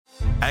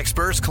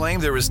Experts claim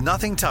there is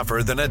nothing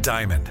tougher than a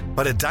diamond.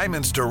 But at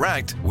Diamonds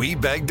Direct, we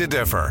beg to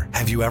differ.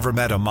 Have you ever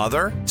met a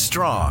mother?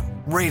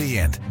 Strong,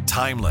 radiant,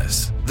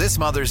 timeless. This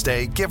Mother's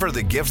Day, give her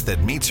the gift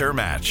that meets her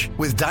match.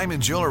 With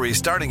diamond jewelry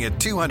starting at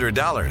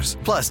 $200.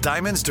 Plus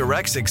Diamonds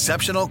Direct's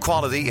exceptional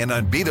quality and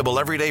unbeatable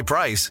everyday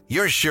price,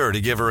 you're sure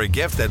to give her a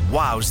gift that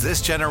wows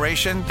this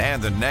generation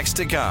and the next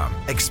to come.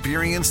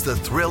 Experience the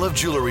thrill of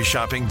jewelry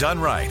shopping done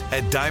right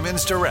at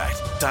Diamonds Direct.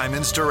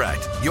 Diamonds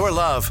Direct. Your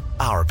love,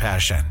 our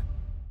passion.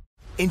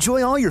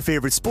 Enjoy all your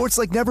favorite sports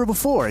like never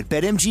before at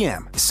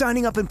BetMGM.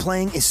 Signing up and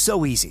playing is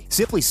so easy.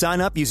 Simply sign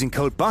up using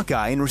code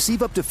Buckeye and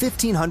receive up to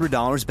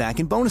 $1,500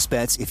 back in bonus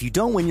bets if you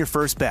don't win your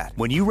first bet.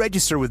 When you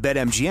register with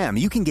BetMGM,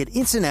 you can get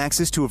instant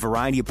access to a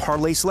variety of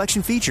parlay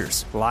selection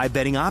features, live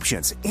betting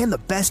options, and the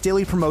best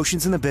daily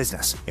promotions in the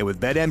business. And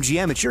with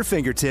BetMGM at your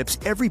fingertips,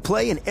 every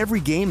play and every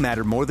game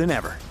matter more than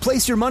ever.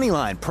 Place your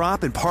moneyline,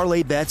 prop, and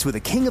parlay bets with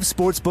the king of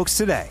sportsbooks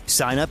today.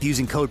 Sign up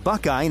using code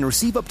Buckeye and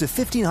receive up to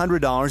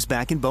 $1,500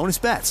 back in bonus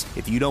bets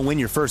if you don't win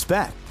your first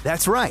bet.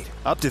 That's right,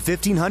 up to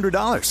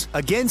 $1,500.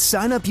 Again,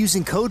 sign up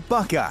using code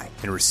Buckeye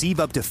and receive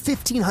up to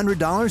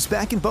 $1,500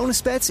 back in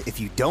bonus bets if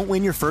you don't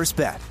win your first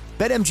bet.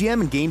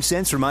 BetMGM and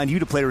GameSense remind you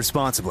to play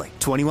responsibly.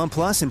 21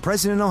 plus and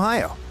present in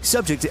Ohio.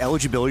 Subject to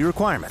eligibility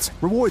requirements.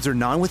 Rewards are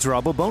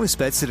non-withdrawable bonus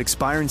bets that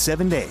expire in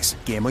 7 days.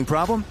 Gambling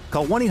problem?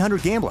 Call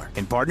 1-800-GAMBLER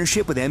in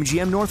partnership with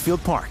MGM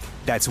Northfield Park.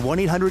 That's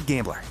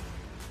 1-800-GAMBLER.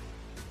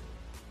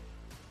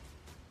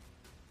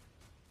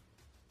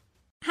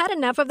 Had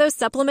enough of those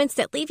supplements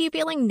that leave you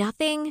feeling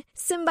nothing?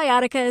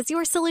 Symbiotica is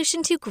your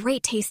solution to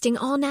great-tasting,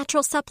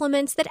 all-natural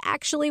supplements that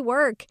actually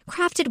work.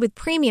 Crafted with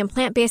premium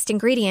plant-based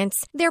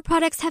ingredients, their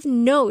products have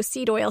no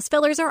seed oils,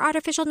 fillers, or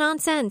artificial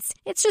nonsense.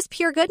 It's just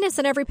pure goodness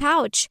in every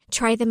pouch.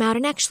 Try them out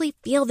and actually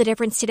feel the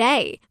difference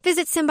today.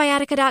 Visit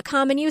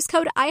Symbiotica.com and use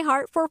code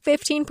IHEART for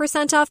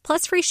 15% off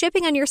plus free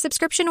shipping on your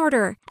subscription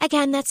order.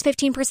 Again, that's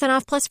 15%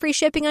 off plus free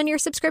shipping on your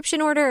subscription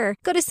order.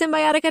 Go to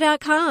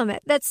Symbiotica.com.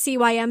 That's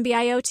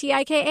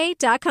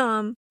CYMBIOTIKA.com.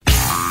 From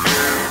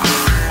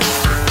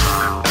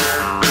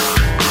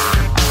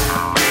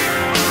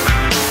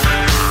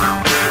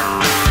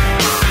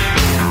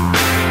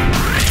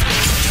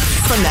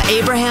the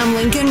Abraham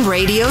Lincoln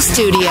Radio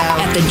Studio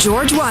at the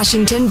George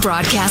Washington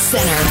Broadcast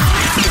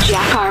Center,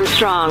 Jack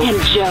Armstrong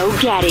and Joe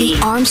Getty.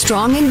 The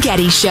Armstrong and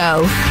Getty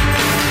Show.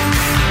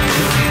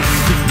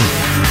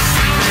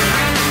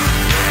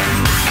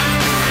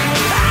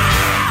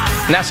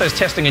 NASA is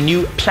testing a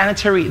new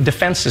planetary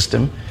defense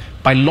system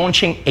by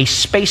launching a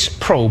space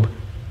probe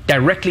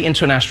directly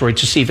into an asteroid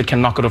to see if it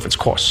can knock it off its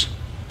course.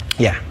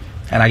 Yeah,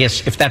 and I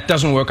guess if that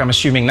doesn't work, I'm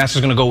assuming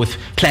NASA's going to go with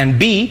plan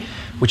B,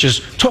 which is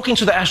talking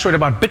to the asteroid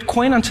about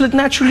Bitcoin until it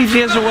naturally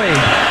veers away.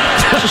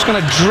 It's just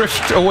going to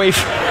drift away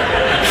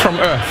from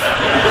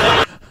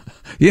Earth.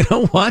 You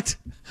know what?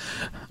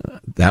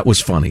 That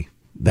was funny.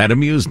 That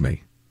amused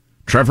me.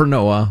 Trevor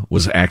Noah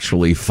was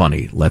actually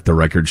funny. Let the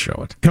record show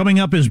it. Coming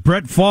up is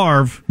Brett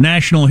Favre,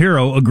 national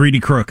hero, a greedy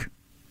crook.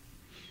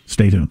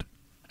 Stay tuned.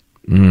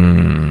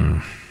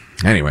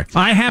 Anyway.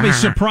 I have a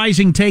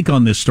surprising take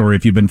on this story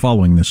if you've been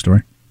following this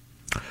story.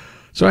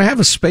 So I have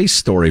a space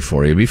story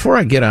for you. Before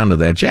I get onto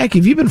that, Jack,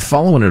 have you been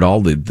following at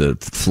all the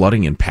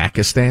flooding in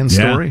Pakistan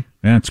story?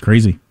 Yeah, it's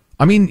crazy.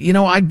 I mean, you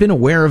know, I'd been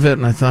aware of it,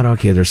 and I thought,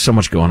 okay, there's so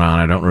much going on.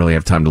 I don't really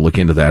have time to look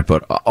into that.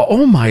 But,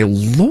 oh, my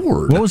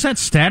Lord. What was that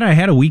stat I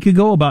had a week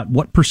ago about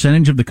what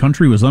percentage of the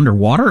country was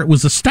underwater? It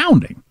was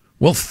astounding.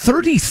 Well,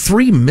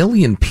 33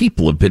 million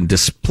people have been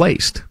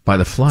displaced by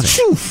the flooding.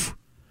 Oof.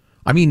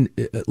 I mean,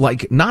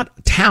 like,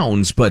 not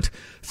towns, but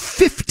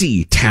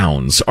 50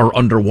 towns are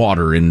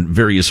underwater in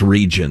various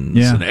regions.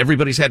 Yeah. And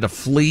everybody's had to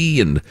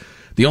flee, and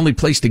the only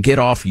place to get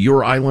off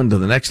your island to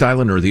the next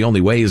island, or the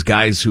only way, is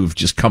guys who've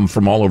just come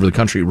from all over the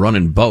country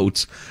running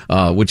boats,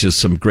 which is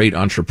some great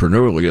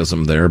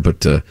entrepreneurialism there.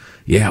 But,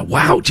 yeah,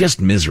 wow, just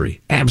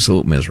misery.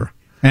 Absolute misery.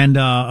 And,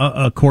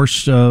 of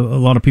course, a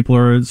lot of people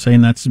are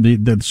saying that's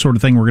the sort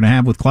of thing we're going to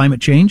have with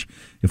climate change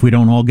if we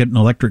don't all get in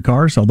electric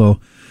cars, although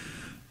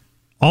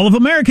all of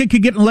America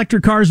could get in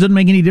electric cars. Doesn't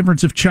make any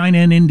difference if China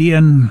and India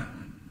and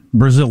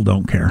Brazil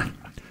don't care.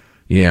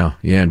 Yeah,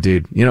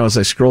 dude. You know, as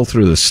I scroll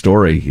through the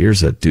story,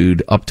 here's a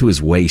dude up to his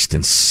waist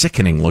in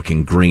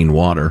sickening-looking green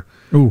water.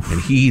 Oof.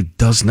 And he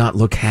does not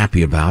look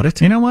happy about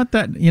it. You know what?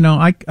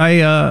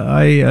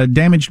 I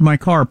damaged my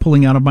car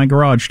pulling out of my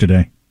garage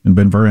today and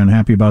been very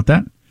unhappy about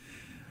that.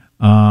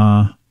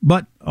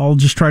 But I'll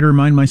just try to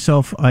remind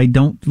myself I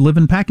don't live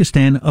in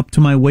Pakistan up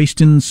to my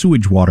waist in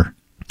sewage water.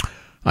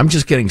 I'm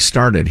just getting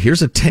started.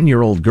 Here's a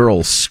 10-year-old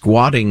girl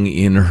squatting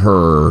in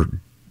her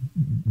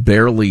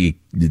barely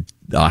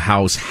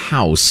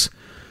house,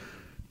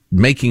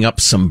 making up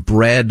some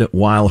bread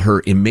while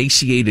her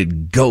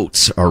emaciated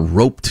goats are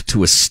roped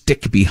to a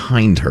stick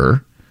behind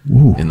her.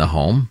 Ooh, in the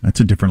home.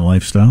 That's a different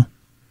lifestyle.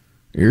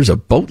 Here's a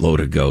boatload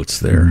of goats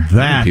there.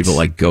 That people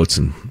like goats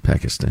in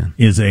Pakistan.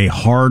 Is a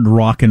hard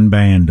rockin'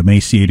 band,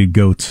 Emaciated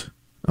Goats.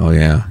 Oh,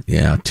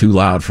 yeah. Too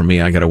loud for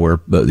me. I got to wear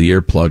the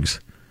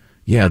earplugs.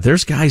 Yeah,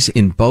 there's guys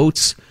in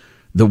boats.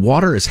 the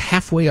water is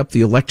halfway up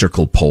the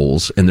electrical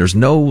poles, and there's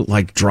no,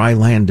 like, dry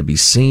land to be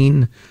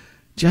seen.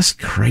 Just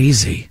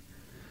crazy.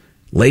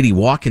 Lady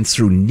walking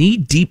through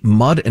knee-deep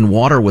mud and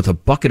water with a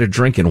bucket of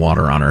drinking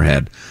water on her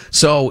head.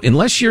 So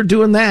unless you're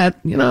doing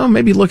that,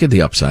 maybe look at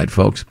the upside,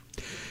 folks.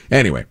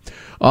 Anyway,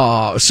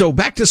 so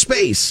back to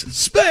space.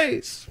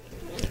 Space!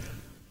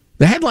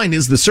 The headline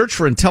is, the search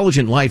for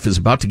intelligent life is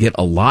about to get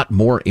a lot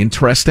more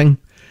interesting.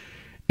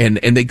 And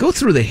they go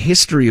through the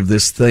history of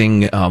this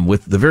thing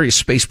with the various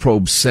space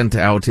probes sent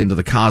out into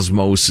the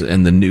cosmos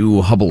and the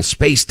new Hubble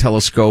Space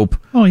Telescope.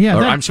 Oh,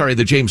 yeah.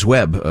 The James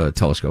Webb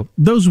Telescope.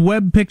 Those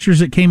Webb pictures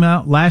that came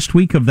out last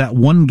week of that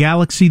one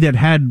galaxy that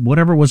had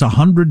whatever was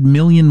 100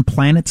 million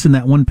planets in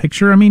that one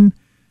picture. I mean,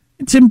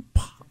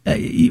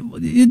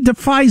 it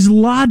defies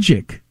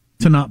logic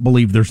to not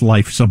believe there's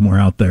life somewhere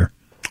out there.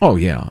 Oh,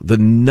 yeah. The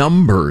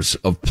numbers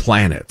of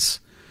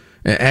planets.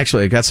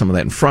 Actually, I got some of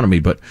that in front of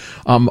me, but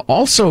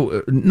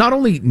also not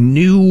only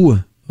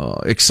new,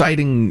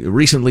 exciting,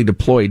 recently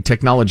deployed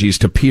technologies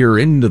to peer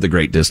into the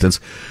great distance,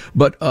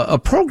 but a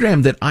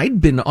program that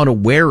I'd been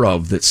unaware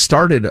of that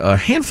started a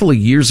handful of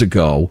years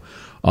ago,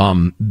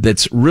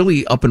 that's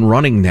really up and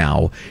running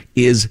now,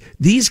 is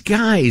these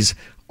guys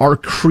are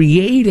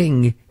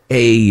creating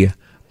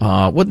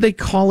what they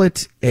call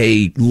it,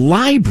 a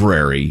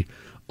library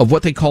of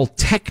what they call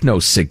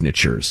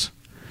techno-signatures.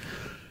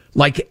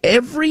 Like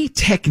every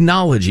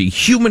technology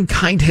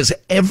humankind has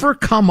ever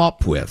come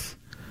up with,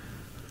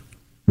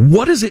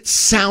 what does it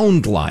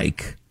sound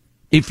like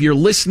if you're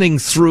listening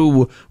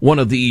through one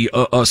of the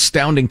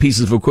astounding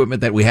pieces of equipment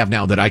that we have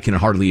now that I can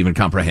hardly even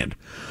comprehend?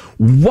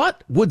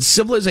 What would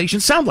civilization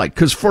sound like?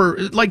 Because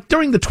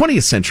during the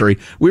 20th century,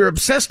 we were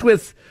obsessed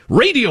with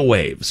radio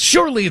waves.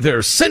 Surely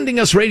they're sending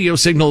us radio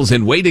signals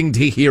and waiting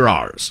to hear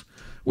ours,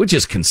 which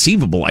is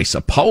conceivable, I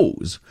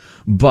suppose.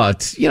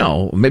 But,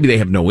 maybe they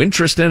have no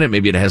interest in it.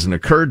 Maybe it hasn't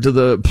occurred to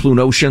the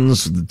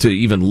Plunosians to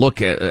even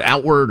look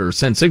outward or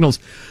send signals.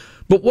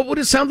 But what would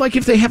it sound like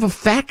if they have a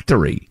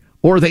factory,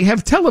 or they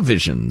have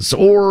televisions,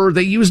 or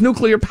they use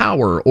nuclear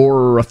power,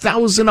 or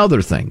 1,000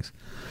 other things?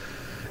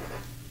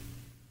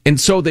 And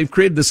so they've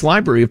created this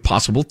library of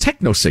possible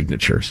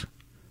techno-signatures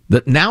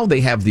that now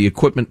they have the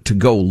equipment to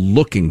go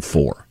looking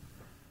for.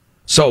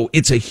 So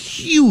it's a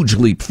huge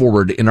leap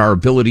forward in our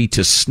ability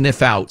to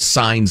sniff out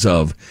signs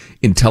of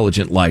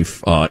intelligent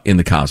life in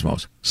the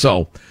cosmos.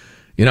 So,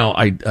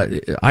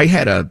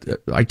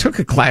 I took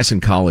a class in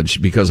college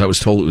because I was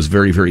told it was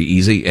very, very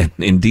easy, and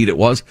indeed it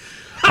was.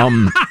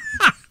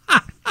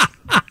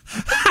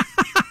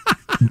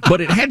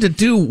 But it had to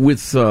do with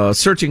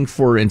searching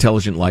for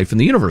intelligent life in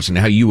the universe and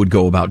how you would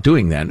go about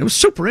doing that. And it was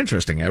super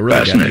interesting. I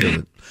really got into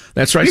it.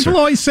 That's right, People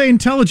always say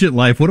intelligent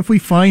life. What if we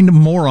find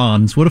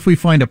morons? What if we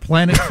find a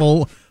planet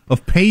full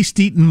of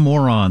paste-eating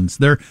morons?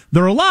 They're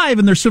alive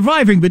and they're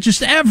surviving, but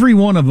just every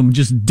one of them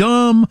just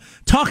dumb,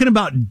 talking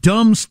about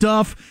dumb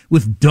stuff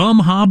with dumb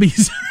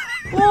hobbies.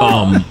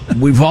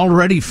 We've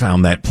already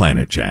found that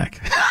planet,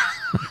 Jack.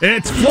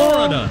 It's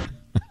Florida.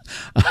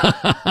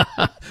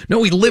 No,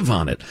 we live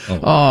on it.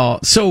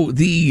 So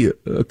the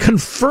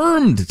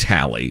confirmed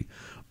tally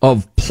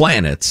of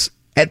planets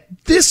at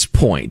this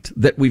point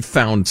that we've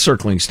found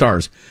circling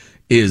stars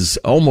is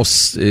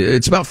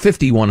it's about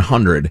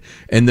 5,100,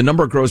 and the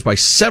number grows by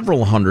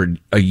several hundred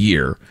a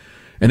year.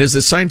 And as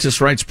the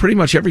scientist writes, pretty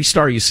much every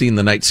star you see in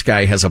the night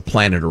sky has a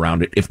planet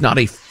around it, if not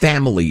a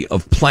family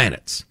of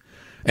planets.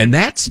 And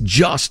that's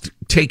just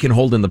taken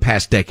hold in the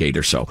past decade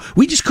or so.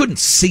 We just couldn't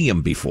see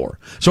them before.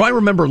 So I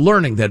remember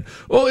learning that,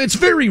 it's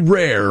very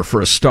rare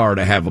for a star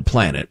to have a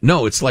planet.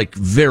 No, it's like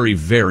very,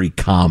 very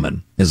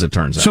common, as it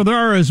turns out. So there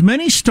are as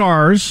many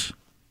stars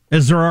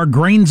as there are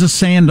grains of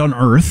sand on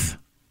Earth,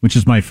 which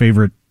is my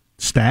favorite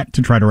stat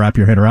to try to wrap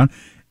your head around.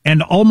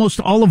 And almost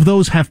all of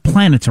those have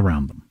planets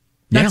around them.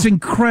 That's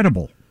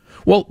incredible.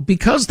 Well,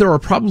 because there are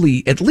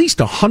probably at least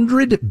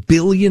 100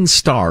 billion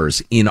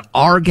stars in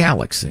our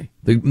galaxy,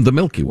 the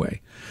Milky Way,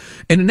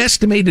 and an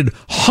estimated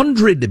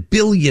 100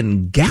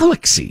 billion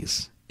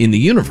galaxies in the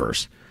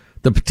universe,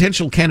 the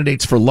potential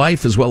candidates for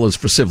life as well as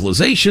for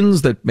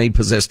civilizations that may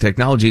possess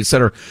technology,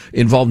 etc.,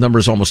 involve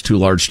numbers almost too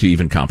large to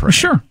even comprehend.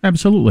 Sure,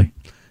 absolutely.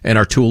 And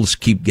our tools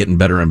keep getting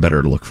better and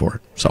better to look for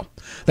it. So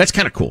that's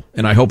kind of cool.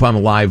 And I hope I'm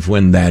alive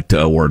when that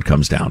word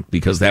comes down,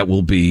 because that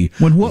will be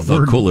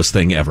the coolest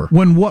thing ever.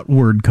 When what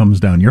word comes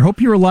down? You hope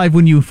you're alive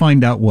when you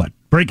find out what?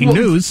 Breaking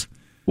news.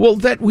 Well,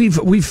 that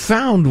we've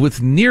found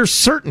with near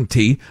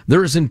certainty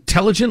there is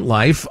intelligent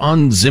life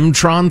on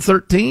Zimtron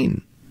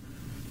 13.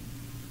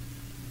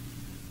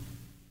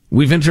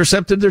 We've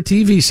intercepted their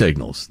TV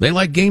signals. They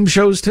like game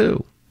shows,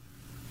 too.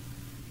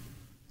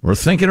 We're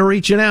thinking of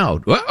reaching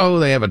out.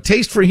 They have a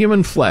taste for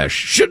human flesh.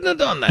 Shouldn't have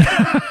done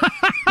that.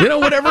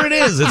 Whatever it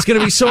is, it's going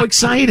to be so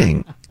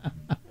exciting.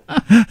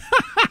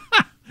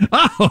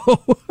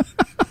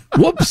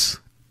 Whoops.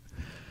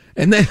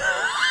 And then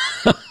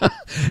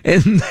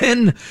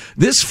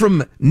this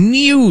from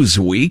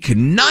Newsweek,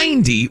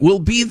 90 will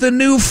be the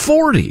new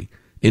 40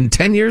 in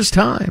 10 years'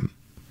 time.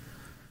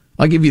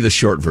 I'll give you the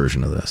short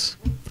version of this.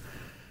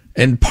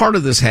 And part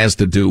of this has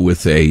to do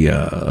with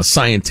a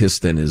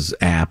scientist and his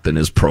app and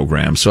his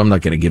program, so I'm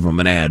not going to give him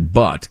an ad,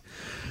 but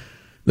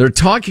they're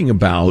talking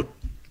about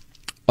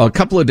a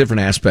couple of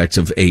different aspects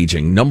of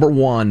aging. Number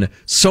one,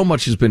 so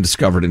much has been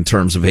discovered in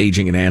terms of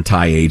aging and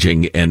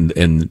anti-aging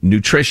and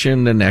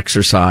nutrition and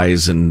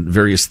exercise and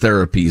various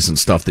therapies and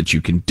stuff that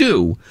you can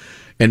do.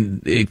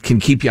 And it can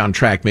keep you on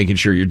track, making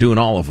sure you're doing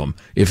all of them.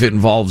 If it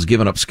involves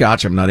giving up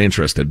scotch, I'm not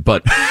interested.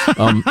 But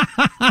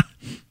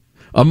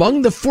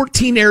among the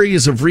 14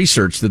 areas of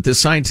research that this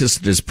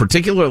scientist is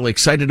particularly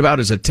excited about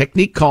is a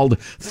technique called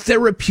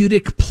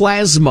therapeutic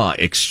plasma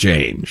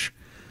exchange.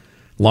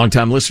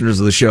 Longtime listeners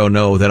of the show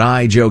know that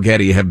I, Joe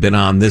Getty, have been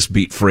on this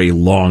beat for a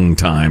long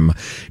time.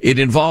 It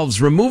involves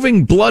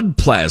removing blood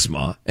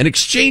plasma and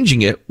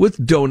exchanging it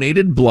with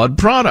donated blood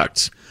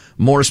products.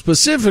 More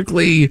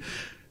specifically,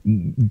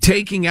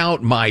 taking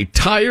out my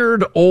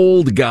tired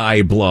old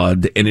guy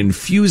blood and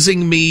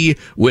infusing me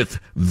with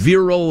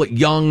virile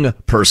young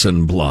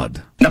person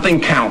blood. Nothing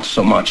counts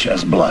so much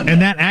as blood.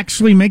 And that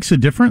actually makes a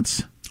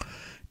difference?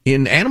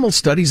 In animal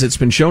studies, it's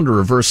been shown to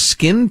reverse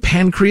skin,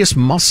 pancreas,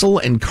 muscle,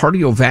 and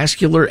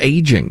cardiovascular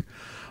aging.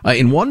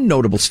 In one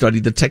notable study,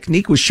 the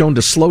technique was shown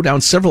to slow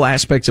down several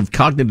aspects of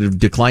cognitive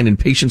decline in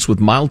patients with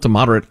mild to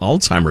moderate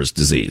Alzheimer's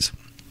disease.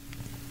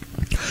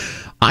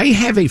 I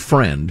have a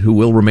friend who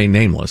will remain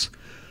nameless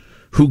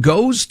who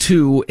goes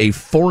to a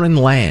foreign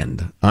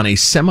land on a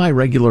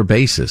semi-regular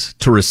basis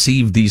to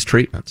receive these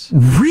treatments.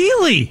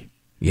 Really?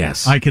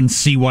 Yes. I can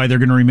see why they're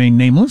going to remain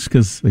nameless,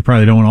 because they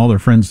probably don't want all their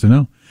friends to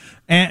know.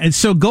 And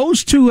so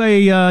goes to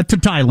to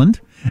Thailand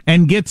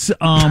and gets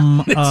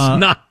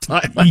not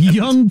Thailand.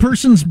 Young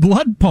person's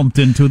blood pumped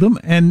into them.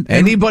 And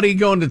anybody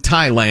going to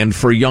Thailand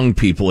for young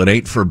people, it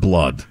ain't for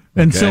blood.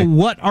 And so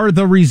what are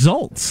the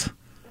results?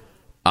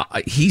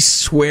 He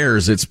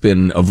swears it's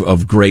been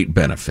of great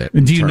benefit.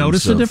 Do you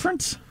notice a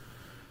difference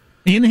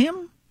in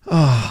him?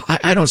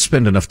 I don't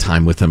spend enough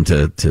time with him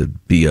to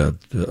be a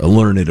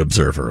learned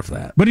observer of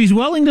that. But he's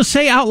willing to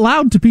say out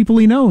loud to people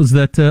he knows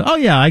that,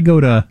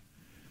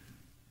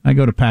 I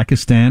go to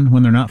Pakistan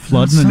when they're not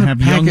flooding and have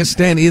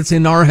Pakistan. It's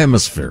in our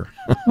hemisphere.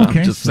 Okay,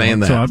 I'm just saying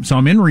that. So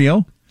I'm in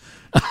Rio.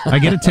 I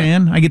get a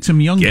tan. I get some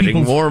young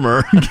getting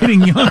warmer.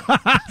 Getting young.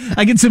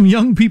 I get some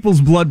young people's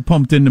blood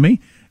pumped into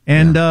me,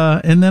 and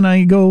then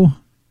I go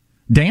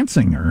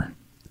dancing or.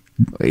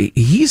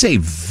 He's a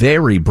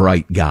very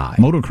bright guy.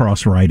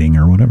 Motocross riding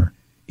or whatever.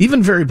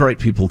 Even very bright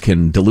people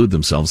can delude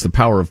themselves. The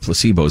power of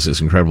placebos is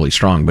incredibly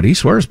strong, but he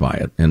swears by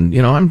it. And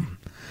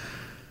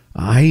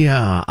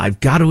I've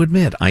got to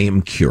admit, I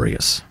am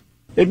curious.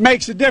 It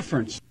makes a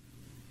difference.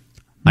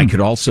 I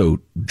could also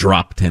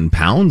drop 10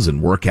 pounds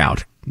and work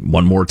out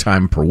one more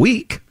time per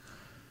week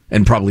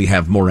and probably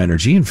have more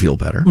energy and feel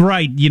better.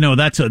 Right.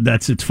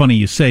 It's funny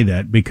you say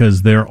that,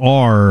 because there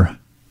are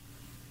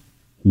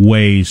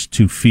ways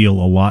to feel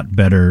a lot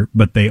better,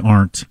 but they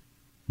aren't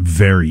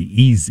very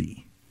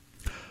easy.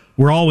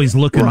 We're always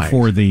looking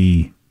for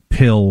the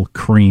pill,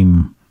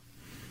 cream,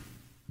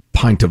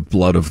 pint of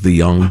blood of the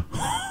young.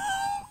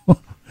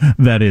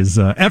 That is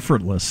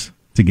effortless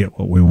to get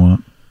what we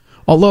want.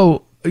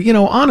 Although,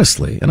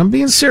 honestly, and I'm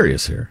being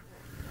serious here.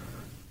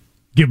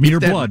 Give me your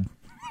blood.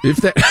 If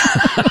that,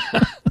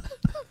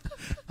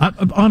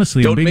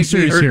 honestly, don't I'm being make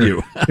serious me hurt here.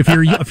 you.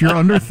 If you're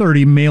under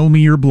 30, mail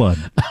me your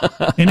blood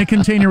in a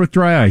container with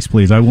dry ice,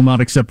 please. I will not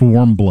accept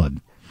warm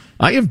blood.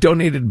 I have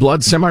donated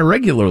blood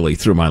semi-regularly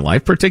through my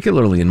life,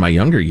 particularly in my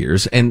younger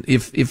years. And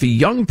if a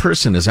young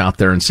person is out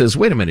there and says,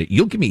 "Wait a minute,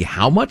 you'll give me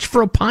how much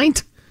for a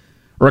pint?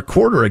 Or a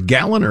quarter, a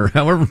gallon, or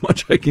however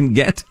much I can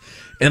get,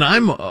 and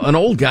I'm an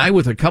old guy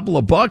with a couple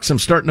of bucks, I'm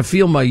starting to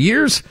feel my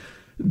years,"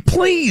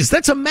 please,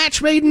 that's a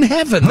match made in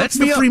heaven. That's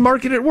the free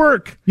market at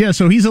work. Yeah,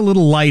 so he's a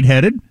little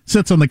lightheaded,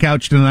 sits on the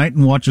couch tonight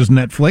and watches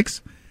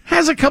Netflix.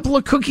 Has a couple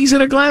of cookies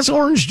and a glass of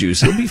orange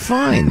juice. He'll be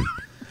fine.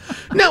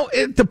 Now,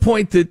 at the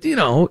point that,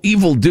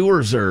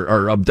 evildoers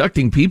are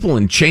abducting people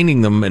and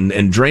chaining them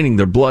and draining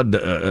their blood,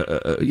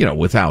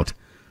 without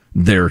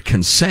their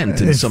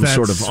consent in some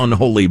sort of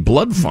unholy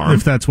blood farm.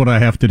 If that's what I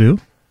have to do.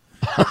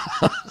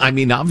 I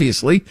mean,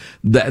 obviously,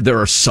 there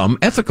are some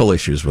ethical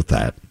issues with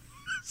that.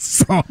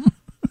 Some.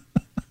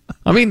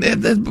 I mean,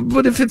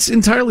 but if it's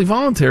entirely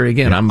voluntary,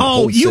 again, I'm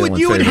you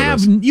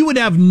would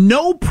have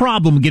no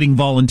problem getting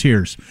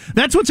volunteers.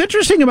 That's what's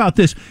interesting about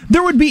this.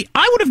 I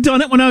would have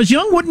done it when I was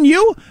young, wouldn't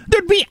you?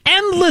 There'd be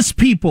endless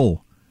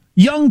people,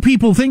 young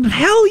people think,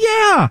 hell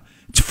yeah.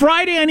 It's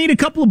Friday. I need a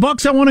couple of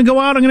bucks. I want to go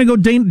out. I'm going to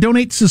go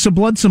donate some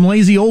blood, some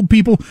lazy old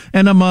people,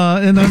 and I'm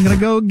going to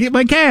go get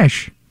my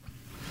cash.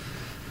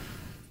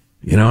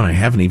 And I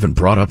haven't even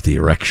brought up the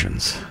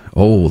erections.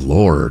 Oh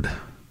Lord,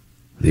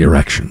 the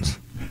erections.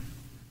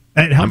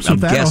 It helps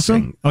with that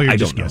guessing. Also? Oh, you're I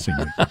just don't guessing.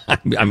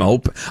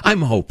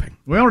 I'm hoping.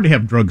 We already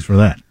have drugs for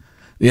that.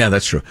 Yeah,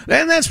 that's true,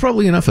 and that's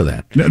probably enough of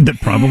that. That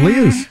probably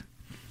is.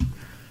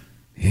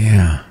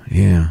 Yeah.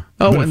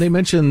 Oh, and they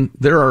mentioned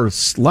there are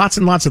lots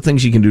and lots of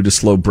things you can do to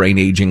slow brain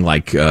aging,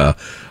 like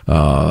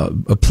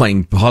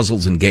playing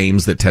puzzles and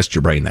games that test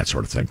your brain, that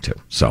sort of thing, too.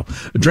 So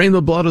drain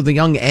the blood of the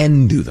young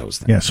and do those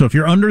things. Yeah, so if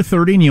you're under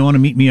 30 and you want to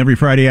meet me every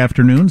Friday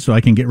afternoon so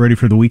I can get ready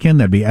for the weekend,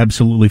 that'd be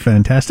absolutely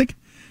fantastic.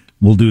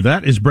 We'll do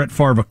that. Is Brett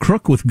Favre a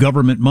crook with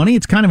government money?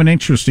 It's kind of an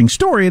interesting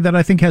story that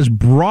I think has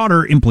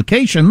broader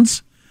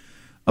implications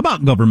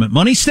about government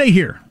money. Stay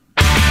here.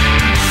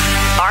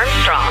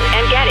 Armstrong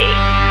and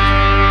Getty.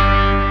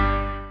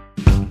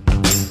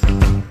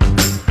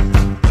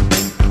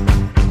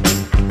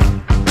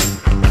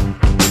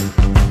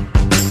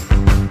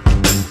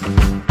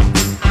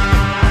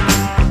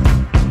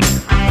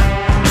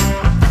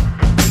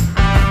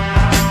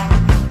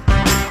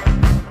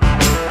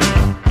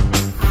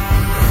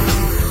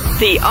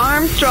 The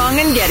Armstrong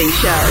and Getty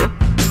Show.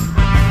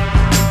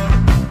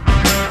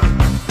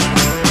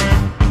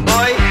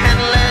 Boy,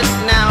 handle it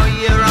now,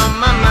 you're on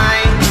my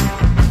mind.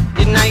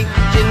 Your night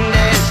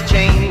agenda's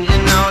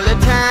changing all the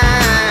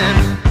time.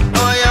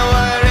 Oh, your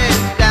worries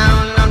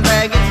down on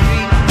Baggett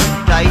Street.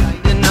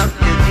 Tighten up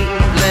your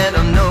jeans, let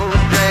them know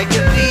drag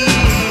your feet.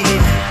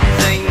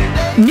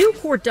 New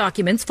court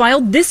documents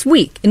filed this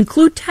week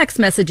include text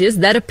messages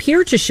that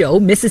appear to show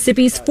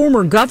Mississippi's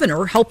former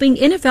governor helping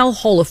NFL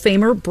Hall of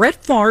Famer Brett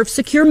Favre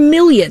secure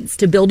millions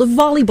to build a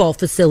volleyball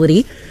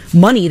facility,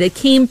 money that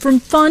came from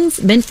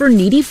funds meant for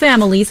needy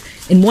families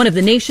in one of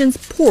the nation's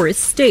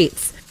poorest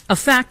states. A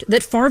fact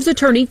that Favre's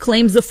attorney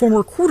claims the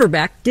former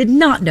quarterback did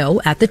not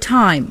know at the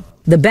time.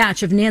 The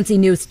batch of Nancy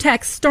News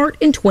texts start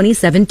in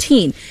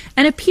 2017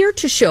 and appear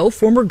to show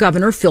former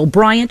Governor Phil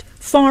Bryant,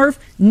 Favre,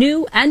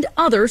 New, and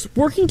others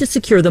working to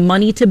secure the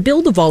money to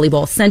build a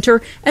volleyball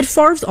center at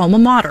Favre's alma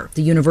mater,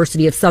 the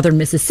University of Southern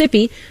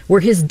Mississippi,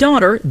 where his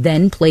daughter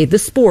then played the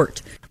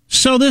sport.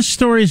 So this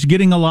story is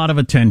getting a lot of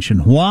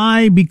attention.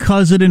 Why?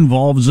 Because it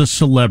involves a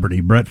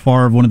celebrity. Brett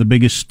Favre, one of the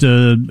biggest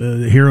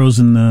heroes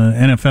in the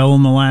NFL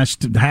in the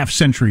last half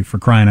century, for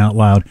crying out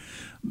loud.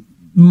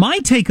 My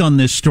take on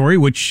this story,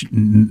 which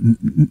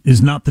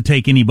is not the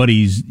take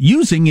anybody's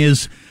using,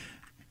 is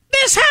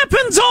this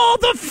happens all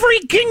the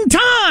freaking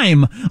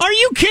time. Are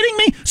you kidding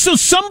me? So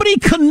somebody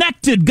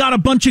connected got a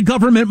bunch of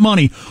government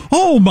money.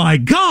 Oh my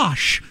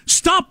gosh.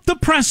 Stop the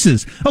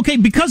presses. Okay,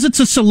 because it's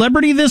a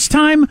celebrity this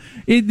time,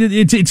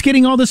 it's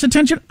getting all this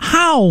attention.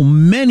 How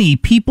many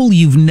people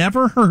you've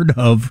never heard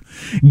of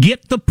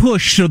get the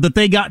push so that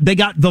they got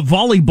the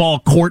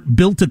volleyball court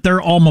built at their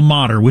alma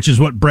mater, which is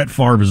what Brett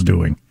Favre is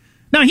doing?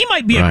 Now, he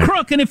might be a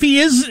crook, and if he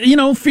is,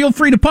 feel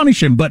free to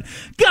punish him. But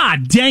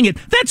God dang it,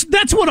 that's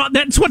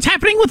what's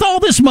happening with all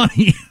this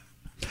money.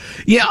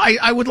 Yeah,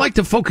 I would like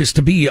to focus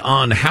to be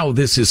on how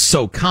this is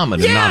so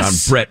common and not on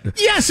Brett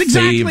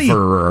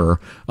Favre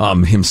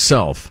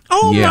himself.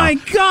 Oh, my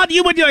God.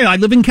 I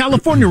live in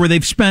California where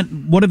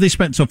what have they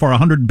spent so far?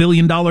 $100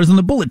 billion on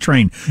the bullet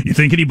train. You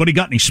think anybody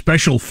got any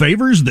special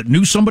favors that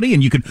knew somebody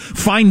and you could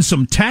find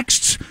some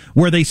texts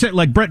where they said,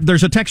 like,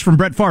 there's a text from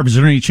Brett Favre. Is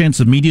there any chance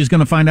the media is going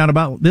to find out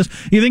about this?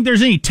 You think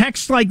there's any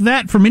text like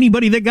that from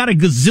anybody that got $1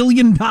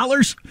 gazillion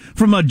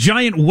from a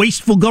giant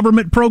wasteful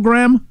government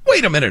program?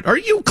 Wait a minute. Are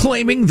you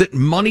claiming that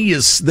money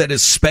that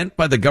is spent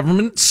by the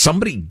government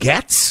somebody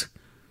gets?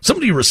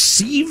 Somebody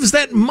receives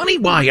that money?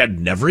 Why, I'd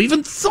never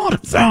even thought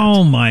of that.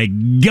 Oh, my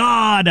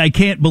God. I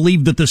can't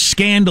believe that the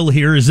scandal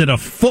here is that a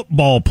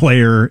football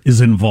player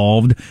is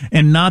involved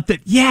and not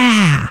that,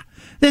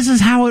 this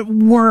is how it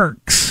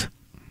works.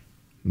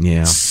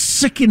 Yeah.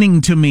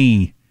 Sickening to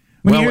me.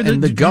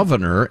 The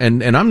governor,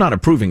 and I'm not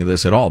approving of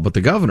this at all, but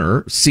the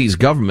governor sees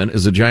government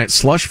as a giant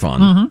slush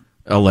fund,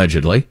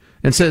 allegedly,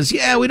 and says,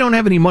 we don't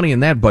have any money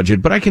in that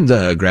budget, but I can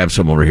grab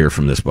some over here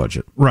from this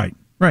budget. Right.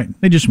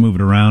 They just move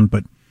it around,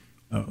 but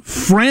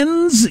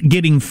friends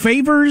getting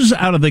favors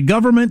out of the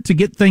government to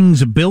get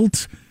things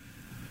built,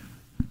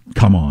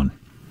 come on.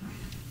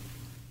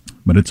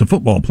 But it's a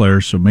football player,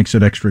 so it makes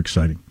it extra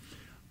exciting.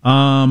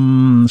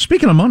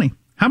 Speaking of money,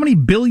 how many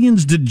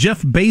billions did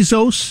Jeff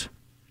Bezos,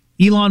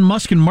 Elon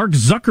Musk, and Mark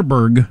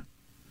Zuckerberg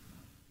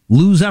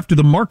lose after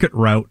the market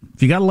rout?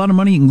 If you got a lot of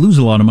money, you can lose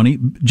a lot of money.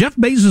 Jeff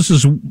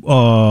Bezos'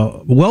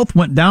 wealth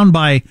went down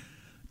by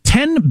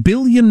 $10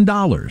 billion.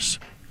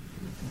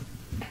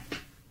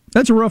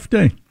 That's a rough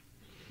day.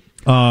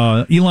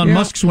 Elon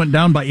Musk's went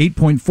down by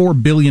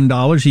 $8.4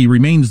 billion. He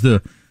remains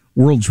the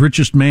world's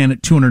richest man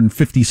at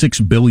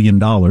 $256 billion.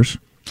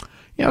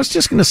 Yeah, I was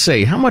just going to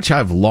say, how much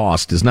I've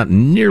lost is not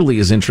nearly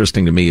as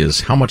interesting to me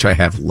as how much I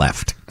have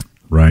left.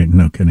 Right,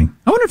 no kidding.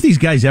 I wonder if these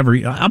guys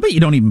I'll bet you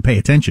don't even pay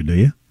attention, do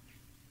you?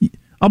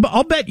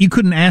 I'll bet you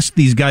couldn't ask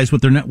these guys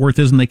what their net worth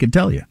is and they could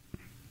tell you.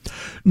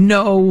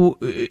 No,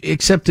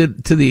 except to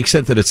the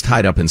extent that it's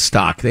tied up in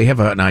stock. They have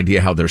an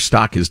idea how their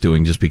stock is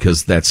doing just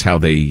because that's how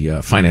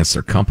they finance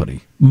their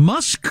company.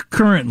 Musk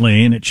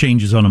currently, and it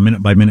changes on a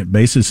minute-by-minute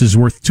basis, is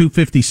worth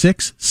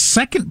 $256.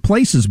 Second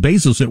place is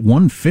Bezos at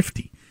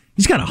 $150.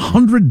 He's got a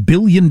 $100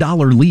 billion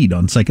lead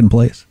on second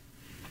place.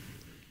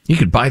 You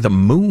could buy the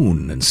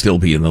moon and still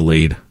be in the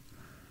lead.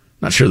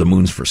 Not sure the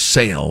moon's for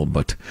sale,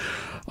 but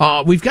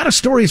We've got a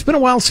story. It's been a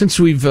while since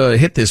we've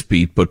hit this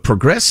beat, but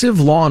progressive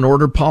law and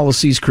order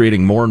policies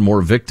creating more and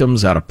more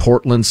victims out of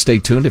Portland. Stay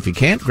tuned. If you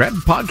can't, grab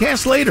the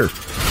podcast later.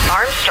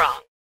 Armstrong.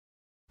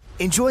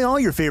 Enjoy all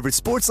your favorite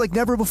sports like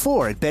never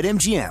before at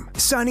BetMGM.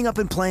 Signing up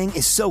and playing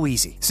is so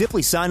easy.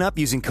 Simply sign up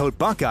using code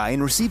Buckeye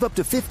and receive up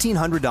to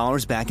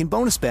 $1,500 back in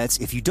bonus bets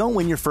if you don't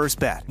win your first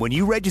bet. When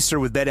you register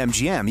with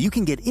BetMGM, you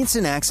can get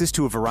instant access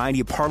to a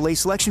variety of parlay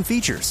selection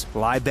features,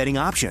 live betting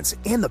options,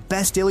 and the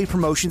best daily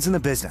promotions in the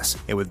business.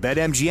 And with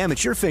BetMGM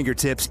at your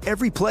fingertips,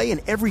 every play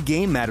and every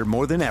game matter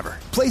more than ever.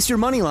 Place your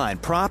moneyline,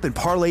 prop, and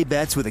parlay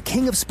bets with the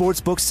king of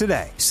sportsbooks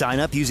today. Sign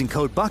up using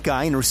code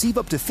Buckeye and receive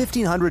up to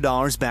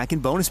 $1,500 back in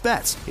bonus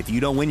bets if you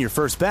don't win your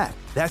first bet.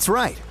 That's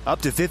right,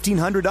 up to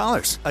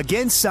 $1,500.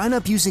 Again, sign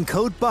up using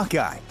code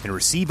Buckeye and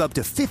receive up to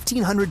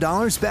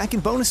 $1,500 back in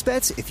bonus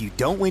bets if you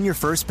don't win your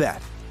first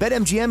bet.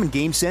 BetMGM and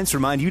GameSense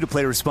remind you to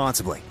play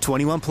responsibly.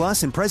 21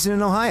 plus and present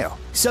in Ohio.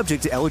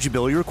 Subject to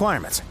eligibility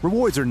requirements.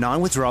 Rewards are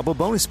non-withdrawable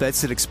bonus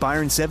bets that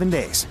expire in 7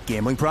 days.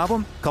 Gambling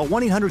problem? Call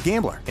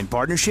 1-800-GAMBLER in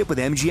partnership with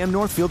MGM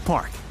Northfield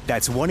Park.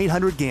 That's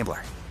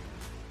 1-800-GAMBLER.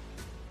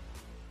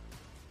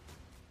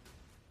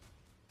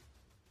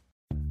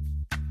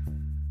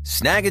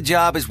 Snag a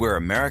Job is where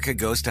America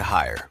goes to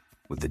hire,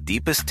 with the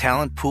deepest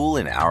talent pool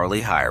in hourly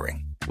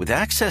hiring. With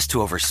access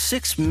to over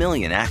 6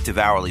 million active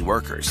hourly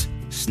workers,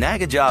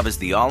 Snag a Job is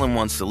the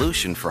all-in-one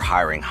solution for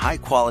hiring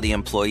high-quality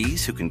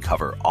employees who can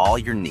cover all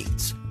your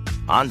needs.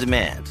 On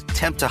demand,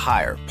 temp to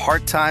hire,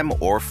 part-time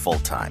or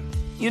full-time.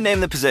 You name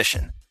the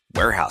position.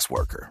 Warehouse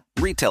worker,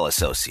 retail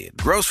associate,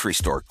 grocery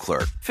store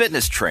clerk,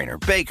 fitness trainer,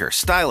 baker,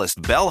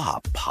 stylist,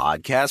 bellhop,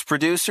 podcast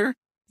producer.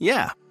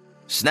 Yeah,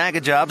 Snag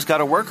a Job's got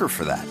a worker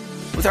for that.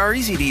 With our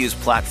easy-to-use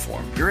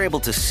platform, you're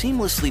able to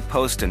seamlessly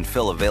post and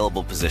fill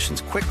available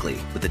positions quickly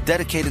with a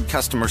dedicated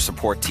customer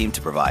support team to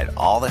provide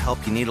all the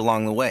help you need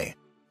along the way.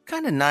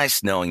 Kind of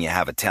nice knowing you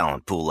have a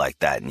talent pool like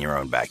that in your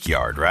own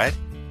backyard, right?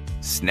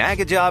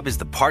 Snag a Job is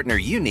the partner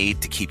you need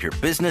to keep your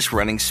business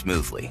running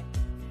smoothly.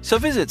 So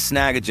visit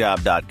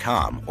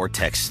snagajob.com or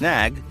text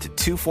snag to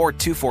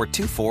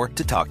 242424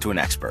 to talk to an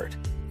expert.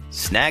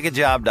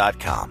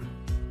 Snagajob.com,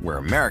 where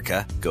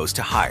America goes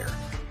to hire.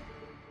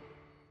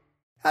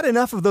 Had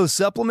enough of those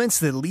supplements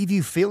that leave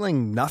you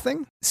feeling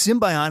nothing?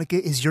 Symbiotica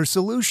is your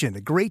solution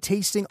to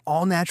great-tasting,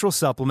 all-natural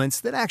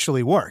supplements that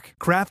actually work.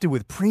 Crafted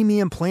with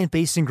premium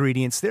plant-based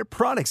ingredients, their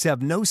products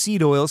have no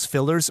seed oils,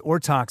 fillers,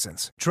 or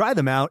toxins. Try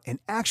them out and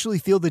actually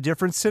feel the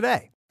difference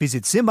today.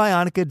 Visit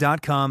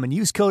Symbiotica.com and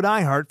use code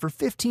IHEART for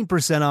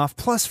 15% off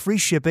plus free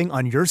shipping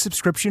on your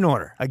subscription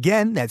order.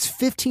 Again, that's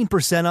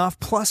 15% off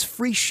plus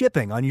free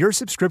shipping on your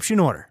subscription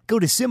order. Go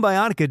to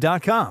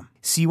Symbiotica.com,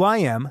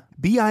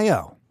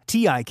 CYMBIOTIKA.com.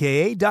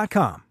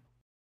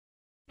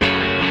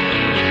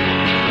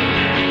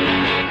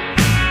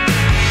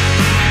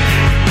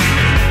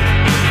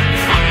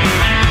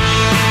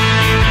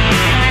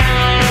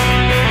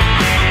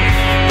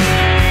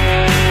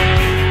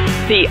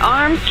 The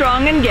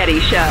Armstrong and Getty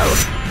Show.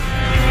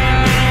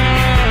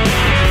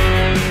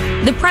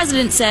 The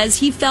president says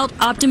he felt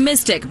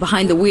optimistic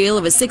behind the wheel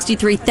of a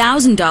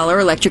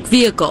 $63,000 electric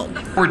vehicle.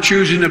 We're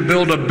choosing to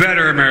build a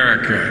better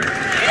America.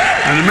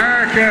 An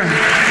America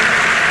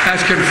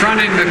that's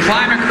confronting the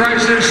climate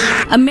crisis.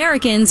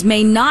 Americans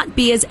may not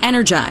be as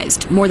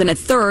energized. More than a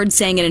third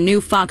saying in a new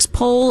Fox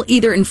poll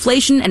either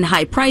inflation and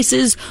high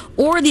prices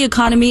or the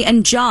economy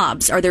and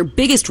jobs are their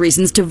biggest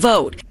reasons to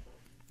vote.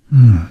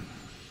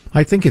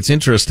 I think it's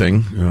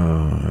interesting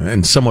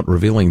and somewhat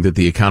revealing that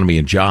the economy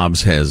and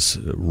jobs has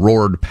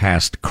roared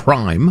past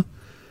crime,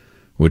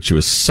 which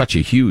was such a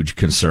huge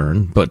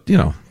concern. But, you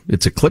know,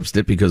 it's eclipsed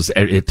it because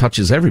it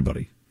touches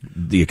everybody.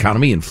 The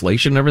economy,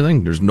 inflation,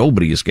 everything. There's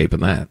nobody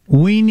escaping that.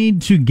 We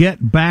need to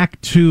get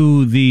back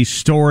to the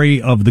story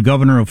of the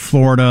governor of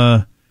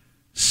Florida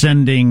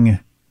sending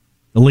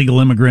illegal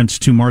immigrants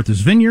to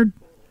Martha's Vineyard,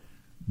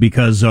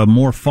 because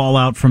more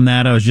fallout from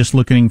that. I was just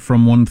looking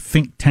from one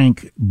think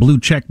tank blue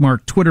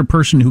checkmark Twitter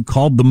person who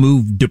called the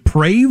move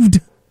depraved.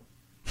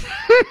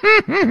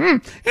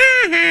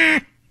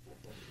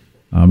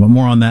 But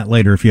more on that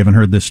later if you haven't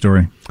heard this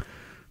story.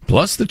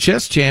 Plus the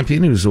chess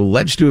champion who's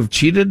alleged to have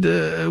cheated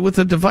with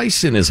a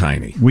device in his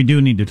hiney. We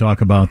do need to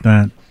talk about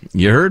that.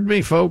 You heard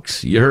me,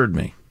 folks. You heard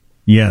me.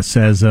 Yes,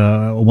 as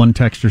one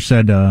texter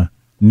said,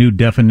 new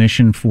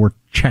definition for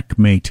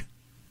checkmate.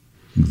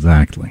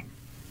 Exactly.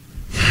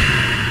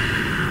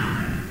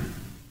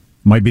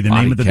 Might be the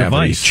name of the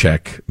device.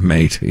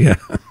 Checkmate, yeah.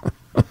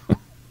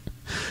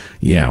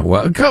 Yeah,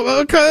 well,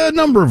 a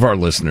number of our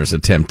listeners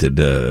attempted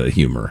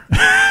humor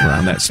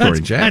around that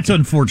story, Jack. That's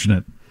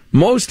unfortunate.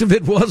 Most of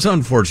it was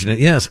unfortunate,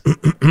 yes.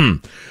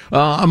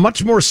 A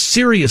much more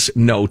serious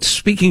note,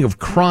 speaking of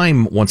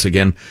crime once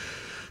again,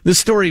 this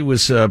story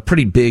was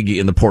pretty big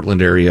in the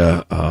Portland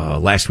area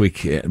last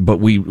week, but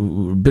we've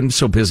been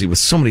so busy with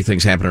so many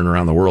things happening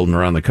around the world and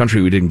around the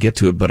country, we didn't get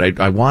to it, but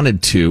I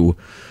wanted to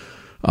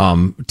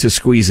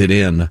squeeze it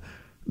in.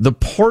 The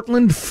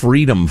Portland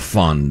Freedom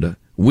Fund,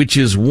 which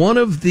is one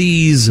of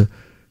these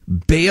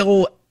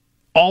bail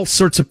all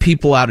sorts of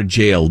people out of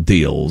jail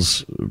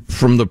deals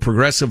from the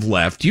progressive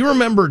left. You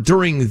remember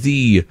during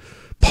the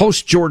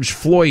post-George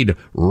Floyd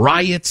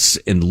riots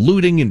and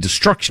looting and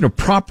destruction of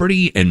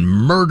property and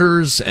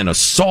murders and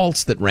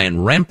assaults that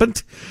ran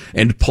rampant,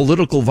 and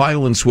political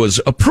violence was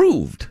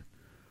approved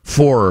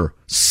for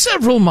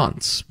several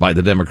months by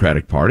the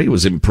Democratic Party. It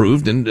was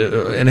improved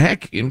and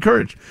heck,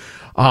 encouraged.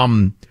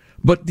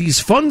 But these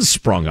funds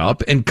sprung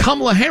up, and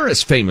Kamala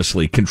Harris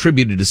famously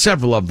contributed to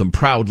several of them,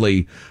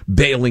 proudly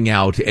bailing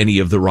out any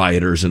of the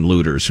rioters and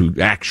looters who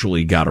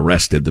actually got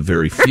arrested, the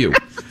very few.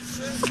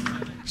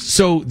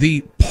 So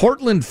the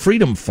Portland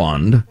Freedom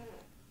Fund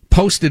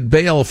posted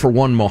bail for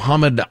one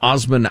Mohammed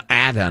Osman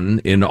Adan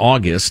in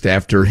August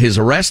after his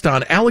arrest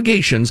on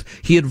allegations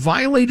he had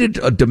violated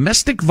a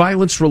domestic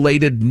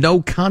violence-related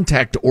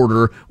no-contact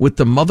order with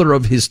the mother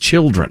of his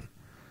children.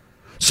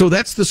 So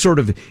that's the sort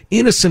of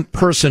innocent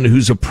person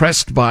who's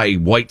oppressed by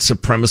white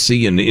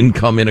supremacy and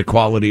income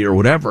inequality or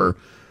whatever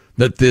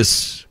that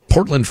this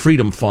Portland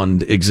Freedom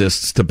Fund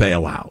exists to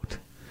bail out.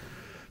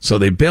 So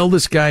they bail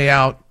this guy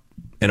out,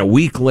 and a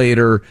week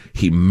later,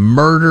 he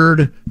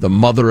murdered the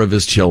mother of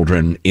his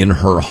children in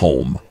her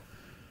home.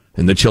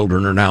 And the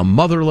children are now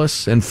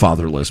motherless and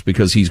fatherless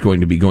because he's going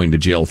to be going to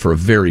jail for a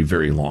very,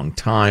 very long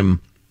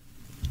time.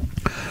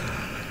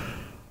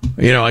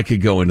 You know, I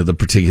could go into the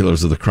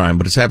particulars of the crime,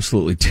 but it's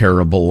absolutely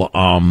terrible.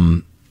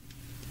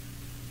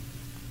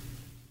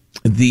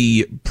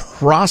 The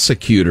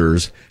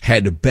prosecutors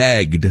had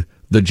begged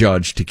the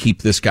judge to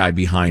keep this guy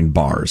behind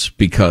bars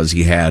because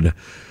he had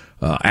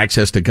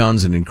access to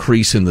guns, an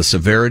increase in the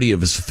severity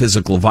of his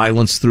physical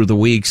violence through the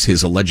weeks,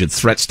 his alleged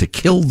threats to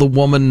kill the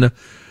woman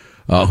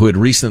who had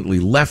recently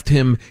left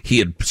him. He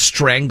had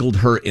strangled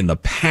her in the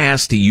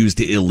past. He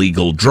used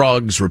illegal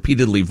drugs,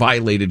 repeatedly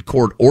violated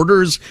court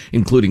orders,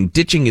 including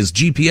ditching his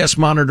GPS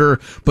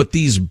monitor. But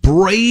these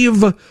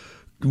brave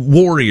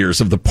warriors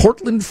of the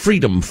Portland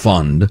Freedom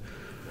Fund,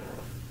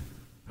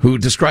 who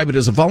describe it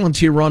as a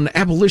volunteer-run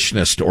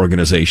abolitionist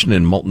organization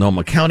in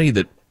Multnomah County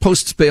that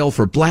posts bail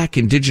for black,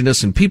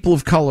 indigenous, and people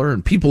of color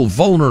and people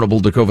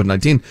vulnerable to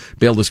COVID-19,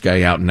 bailed this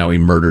guy out, and now he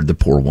murdered the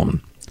poor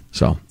woman.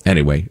 So,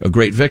 anyway, a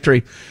great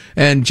victory.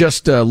 And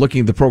just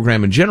looking at the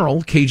program in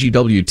general,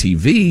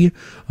 KGW-TV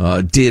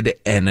did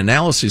an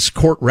analysis,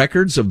 court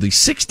records of the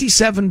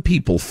 67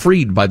 people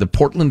freed by the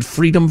Portland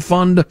Freedom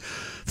Fund.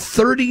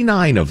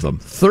 39 of them,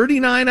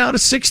 39 out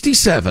of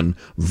 67,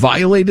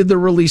 violated the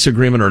release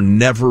agreement or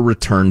never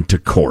returned to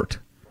court.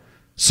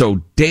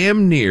 So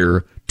damn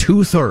near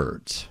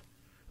 2/3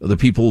 of the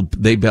people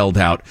they bailed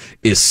out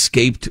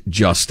escaped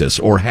justice,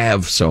 or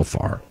have so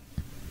far.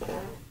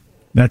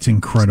 That's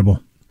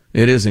incredible.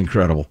 It is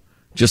incredible.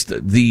 Just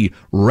the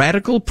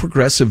radical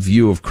progressive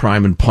view of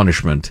crime and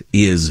punishment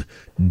is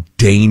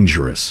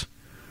dangerous.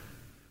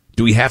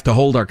 Do we have to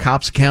hold our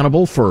cops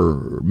accountable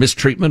for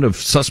mistreatment of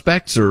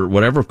suspects or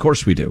whatever? Of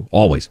course we do,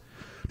 always.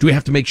 Do we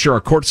have to make sure our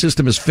court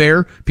system is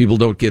fair? People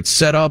don't get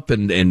set up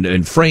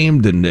and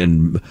framed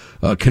and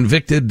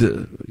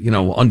convicted,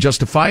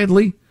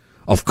 unjustifiably?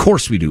 Of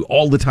course we do,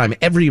 all the time.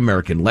 Every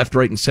American, left,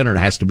 right, and center,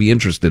 has to be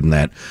interested in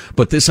that.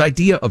 But this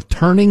idea of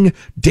turning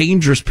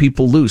dangerous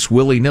people loose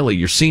willy-nilly,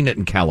 you're seeing it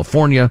in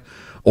California,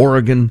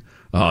 Oregon,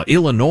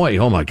 Illinois.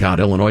 Oh, my God,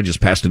 Illinois just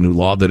passed a new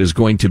law that is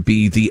going to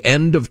be the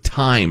end of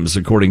times,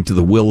 according to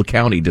the Will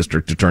County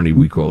District Attorney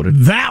we quoted.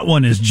 That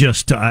one is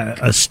just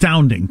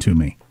astounding to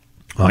me.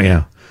 Oh,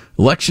 yeah.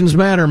 Elections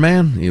matter,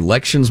 man.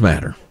 Elections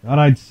matter. That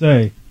I'd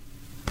say.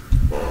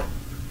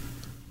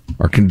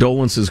 Our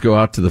condolences go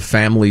out to the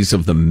families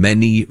of the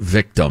many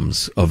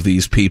victims of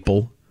these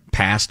people,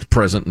 past,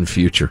 present, and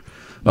future.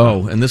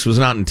 Oh, and this was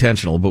not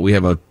intentional, but we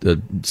have a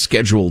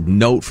scheduled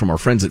note from our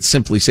friends at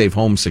Simply Safe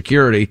Home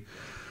Security.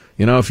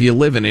 You know, if you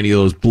live in any of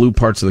those blue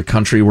parts of the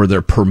country where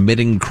they're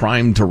permitting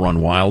crime to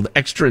run wild,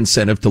 extra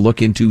incentive to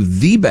look into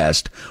the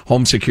best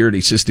home security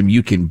system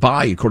you can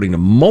buy, according to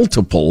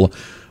multiple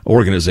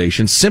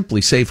organizations,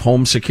 Simply Safe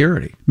Home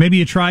Security. Maybe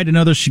you tried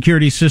another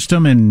security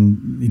system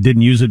and you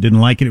didn't use it, didn't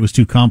like it, it was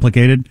too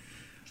complicated.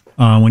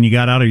 When you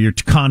got out of your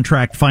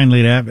contract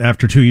finally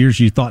after 2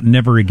 years, you thought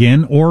never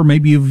again. Or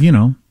maybe you've,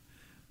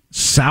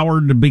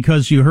 soured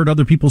because you heard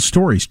other people's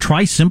stories.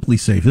 Try Simply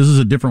Safe. This is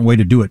a different way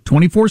to do it.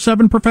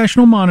 24/7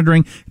 professional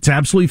monitoring. It's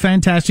absolutely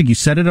fantastic. You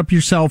set it up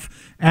yourself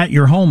at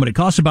your home, but it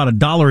costs about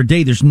 $1 a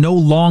day. There's no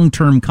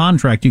long-term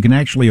contract. You can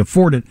actually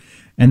afford it.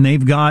 And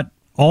they've got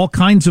all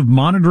kinds of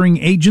monitoring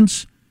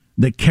agents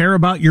that care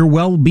about your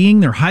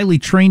well-being. They're highly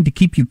trained to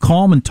keep you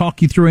calm and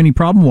talk you through any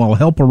problem while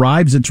help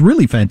arrives. It's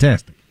really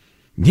fantastic.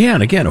 Yeah,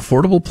 and again,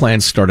 affordable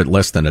plans start at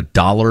less than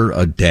 $1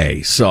 a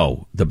day.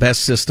 So, the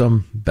best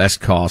system,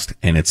 best cost,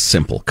 and it's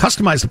simple.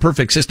 Customize the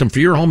perfect system for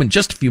your home in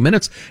just a few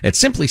minutes at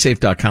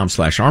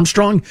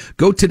simplysafe.com/Armstrong.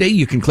 Go today.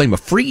 You can claim a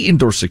free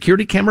indoor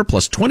security camera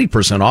plus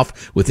 20%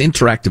 off with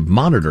interactive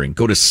monitoring.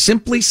 Go to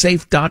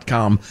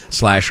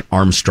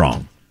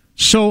simplysafe.com/Armstrong.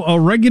 So a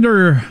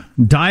regular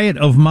diet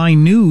of my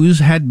news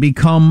had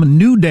become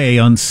New Day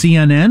on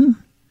CNN.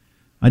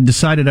 I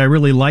decided I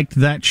really liked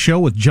that show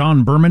with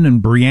John Berman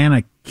and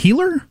Brianna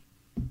Keeler.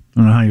 I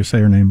don't know how you say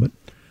her name, but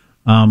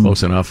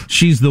Close enough.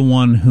 She's the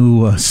one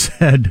who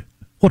said,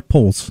 what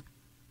polls?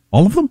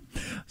 All of them?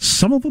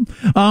 Some of them?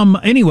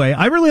 Anyway,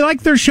 I really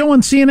like their show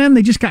on CNN.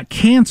 They just got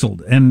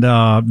canceled, and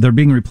they're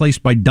being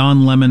replaced by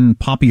Don Lemon,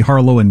 Poppy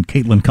Harlow, and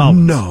Caitlin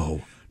Collins.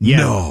 No. Yeah.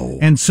 No.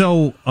 And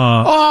so,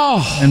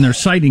 and they're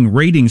citing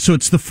ratings. So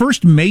it's the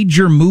first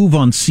major move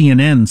on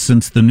CNN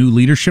since the new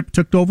leadership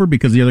took over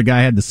because the other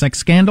guy had the sex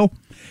scandal.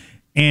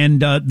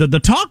 And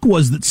the talk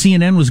was that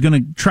CNN was going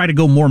to try to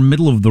go more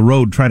middle of the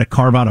road, try to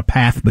carve out a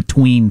path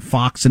between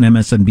Fox and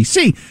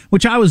MSNBC,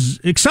 which I was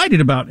excited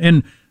about.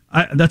 And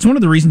that's one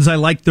of the reasons I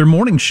liked their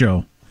morning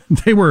show.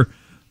 They were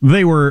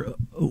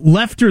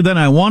lefter than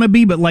I want to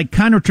be, but like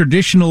kind of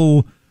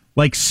traditional,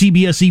 like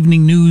CBS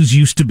Evening News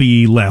used to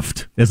be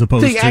left, as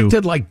opposed to... They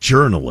acted like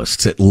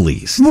journalists, at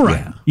least.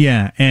 Right.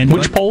 Yeah. And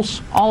which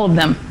polls? All of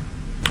them.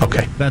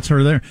 Okay. That's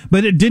her there.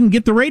 But it didn't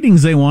get the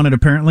ratings they wanted,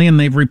 apparently, and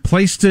they've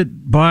replaced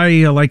it by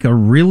like a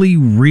really,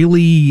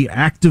 really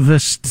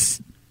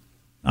activist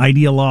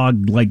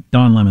ideologue like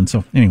Don Lemon.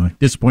 So anyway,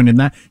 disappointed in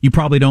that. You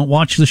probably don't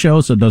watch the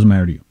show, so it doesn't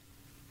matter to you.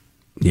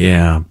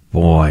 Yeah,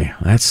 boy,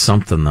 that's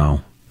something,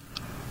 though.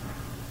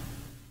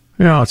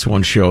 You know, it's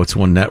one show, it's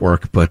one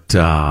network, but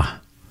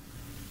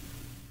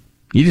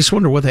you just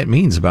wonder what that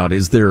means about,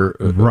 is there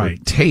a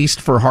taste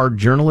for hard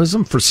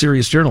journalism, for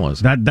serious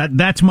journalism?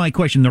 That's my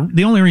question.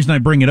 The only reason I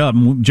bring it up,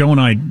 and Joe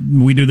and I,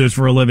 we do this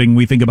for a living,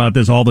 we think about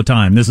this all the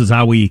time. This is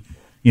how we,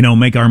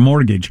 make our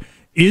mortgage.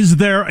 Is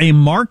there a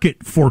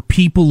market for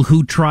people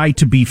who try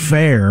to be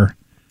fair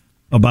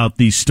about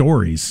these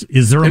stories?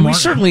 Is there a we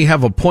certainly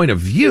have a point of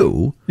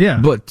view,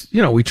 but,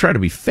 we try to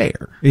be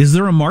fair. Is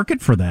there a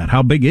market for that?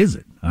 How big is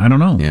it? I don't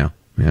know.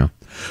 Yeah.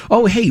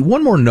 Oh, hey,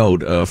 one more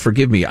note.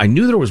 Forgive me. I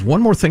knew there was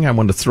one more thing I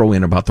wanted to throw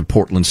in about the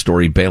Portland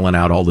story, bailing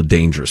out all the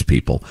dangerous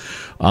people.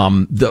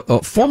 The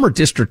former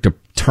district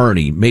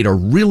attorney made a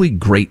really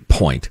great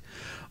point.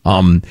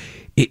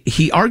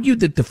 He argued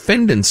that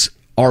defendants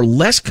are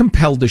less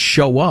compelled to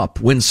show up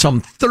when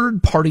some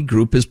third-party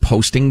group is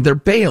posting their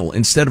bail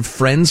instead of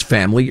friends,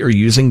 family, or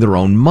using their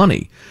own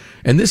money.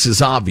 And this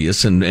is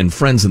obvious, and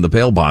friends in the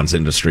bail bonds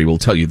industry will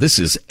tell you this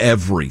is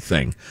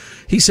everything.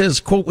 He says,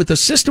 quote, with the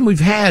system we've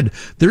had,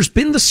 there's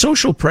been the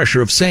social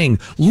pressure of saying,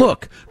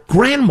 look,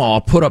 grandma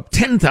put up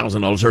 $10,000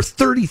 or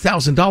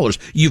 $30,000.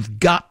 You've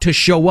got to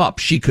show up.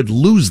 She could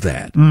lose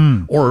that.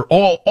 Or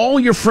all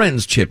your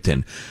friends chipped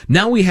in.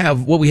 Now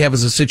what we have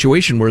is a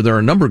situation where there are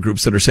a number of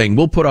groups that are saying,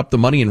 we'll put up the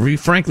money, and we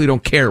frankly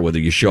don't care whether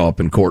you show up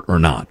in court or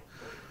not.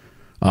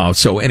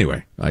 So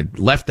anyway, I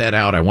left that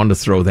out. I wanted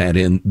to throw that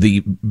in. The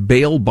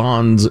bail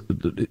bonds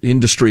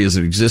industry as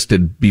it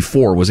existed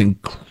before was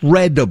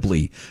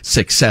incredibly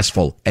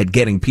successful at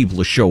getting people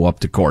to show up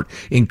to court.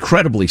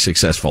 Incredibly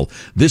successful.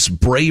 This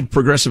brave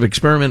progressive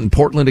experiment in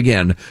Portland,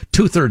 again,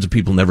 2/3 of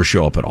people never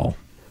show up at all.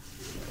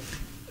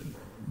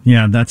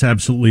 Yeah, that's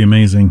absolutely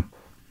amazing.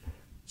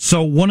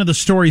 So one of the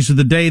stories of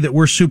the day that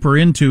we're super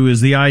into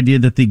is the idea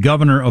that the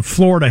governor of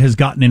Florida has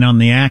gotten in on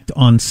the act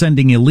on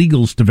sending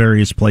illegals to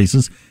various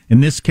places. In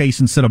this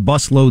case, instead of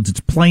bus loads, it's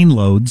plane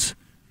loads.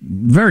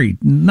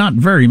 Not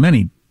very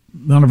many,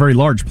 not a very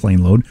large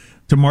plane load,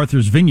 to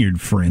Martha's Vineyard,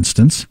 for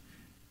instance.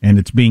 And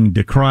it's being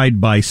decried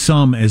by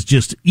some as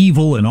just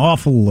evil and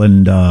awful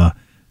and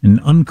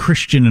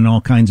unchristian and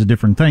all kinds of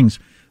different things.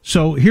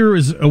 So here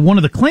is one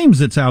of the claims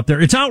that's out there.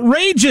 It's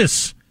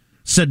outrageous,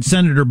 said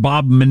Senator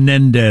Bob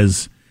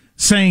Menendez,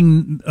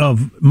 saying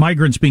of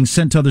migrants being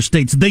sent to other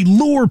states. They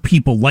lure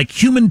people like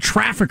human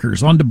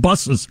traffickers onto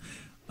buses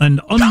and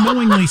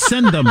unknowingly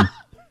send them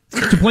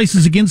to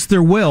places against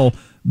their will.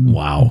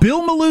 Wow.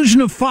 Bill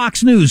Malugin of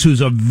Fox News, who's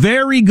a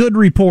very good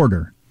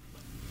reporter,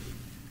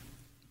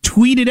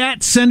 tweeted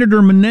at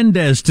Senator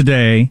Menendez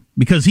today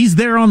because he's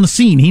there on the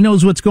scene. He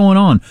knows what's going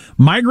on.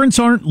 Migrants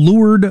aren't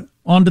lured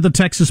onto the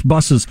Texas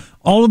buses.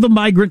 All of the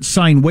migrants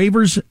sign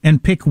waivers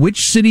and pick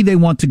which city they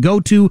want to go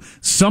to.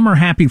 Some are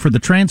happy for the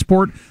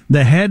transport.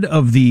 The head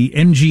of the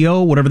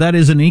NGO, whatever that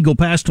is, in Eagle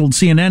Pass, told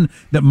CNN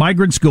that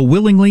migrants go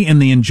willingly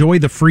and they enjoy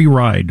the free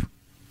ride.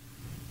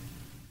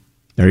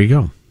 There you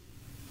go.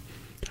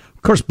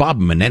 Of course, Bob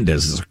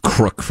Menendez is a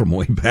crook from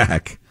way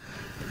back.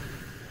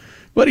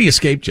 But he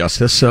escaped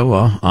justice, so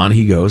on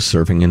he goes,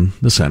 serving in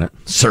the Senate.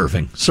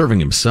 Serving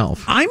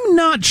himself. I'm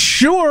not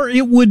sure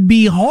it would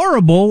be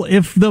horrible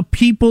if the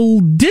people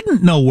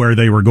didn't know where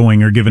they were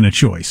going or given a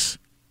choice.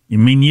 I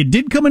mean, you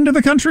did come into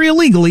the country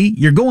illegally.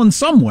 You're going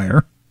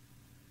somewhere.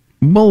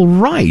 Well,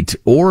 right.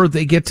 Or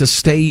they get to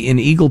stay in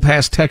Eagle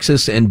Pass,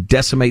 Texas, and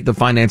decimate the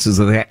finances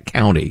of that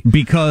county.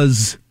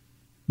 Because,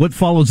 what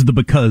follows the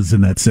because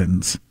in that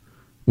sentence?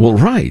 Well,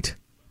 right.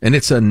 And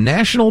it's a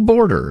national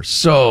border,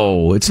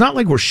 so it's not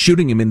like we're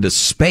shooting them into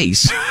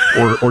space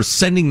or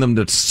sending them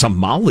to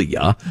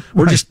Somalia.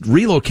 We're just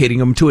relocating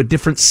them to a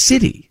different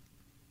city.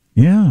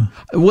 Yeah.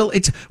 Well,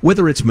 it's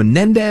whether it's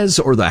Menendez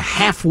or the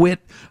half-wit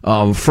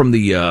from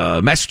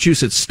the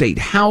Massachusetts State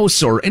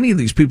House or any of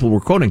these people we're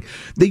quoting,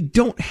 they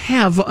don't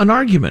have an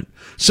argument.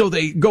 So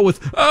they go with,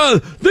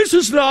 this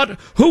is not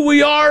who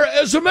we are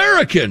as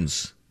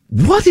Americans.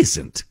 What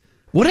isn't?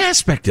 What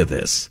aspect of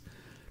this?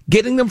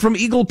 Getting them from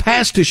Eagle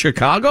Pass to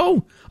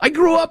Chicago? I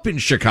grew up in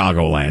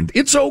Chicagoland.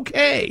 It's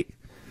okay.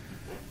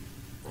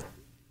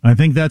 I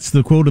think that's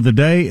the quote of the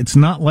day. It's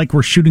not like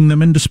we're shooting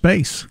them into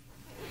space.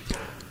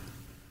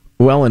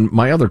 Well, and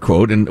my other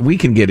quote, and we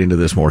can get into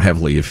this more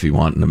heavily if you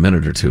want in a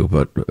minute or two,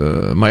 but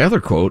my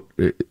other quote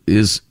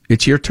is,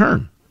 it's your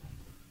turn.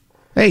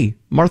 Hey,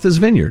 Martha's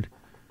Vineyard,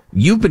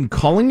 you've been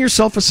calling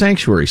yourself a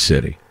sanctuary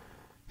city.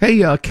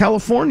 Hey,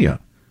 California,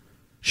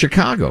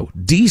 Chicago,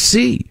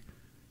 D.C.,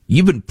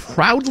 you've been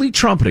proudly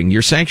trumpeting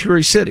your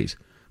sanctuary cities.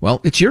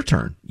 Well, it's your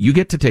turn. You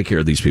get to take care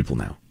of these people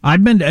now.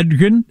 I've been to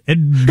Edgerton.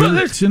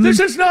 This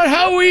is not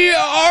how we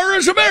are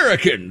as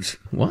Americans.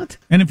 What?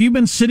 And if you've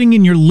been sitting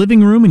in your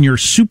living room in your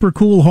super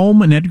cool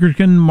home in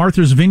Edgerton,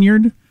 Martha's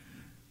Vineyard,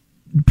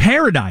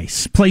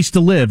 paradise place to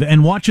live,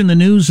 and watching the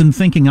news and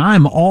thinking,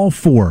 I'm all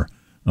for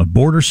a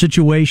border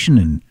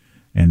situation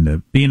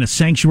and being a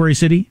sanctuary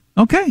city,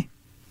 okay.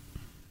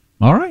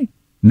 All right.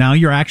 Now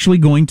you're actually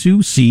going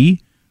to see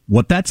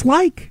what that's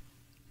like.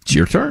 It's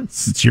your turn.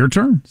 It's your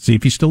turn. See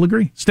if you still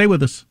agree. Stay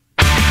with us.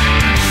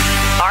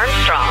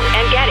 Armstrong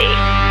and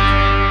Getty.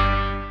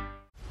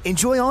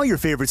 Enjoy all your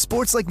favorite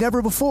sports like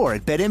never before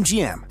at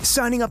BetMGM.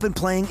 Signing up and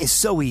playing is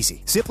so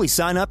easy. Simply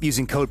sign up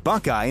using code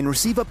Buckeye and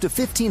receive up to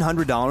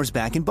 $1,500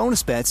 back in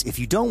bonus bets if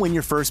you don't win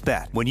your first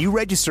bet. When you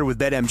register with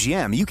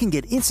BetMGM, you can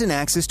get instant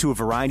access to a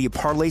variety of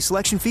parlay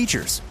selection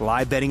features,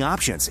 live betting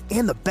options,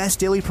 and the best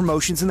daily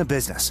promotions in the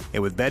business.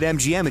 And with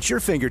BetMGM at your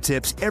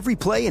fingertips, every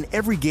play and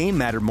every game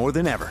matter more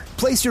than ever.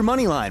 Place your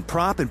moneyline,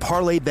 prop, and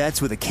parlay bets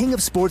with the king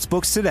of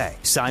sportsbooks today.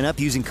 Sign up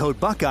using code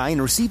Buckeye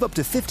and receive up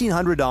to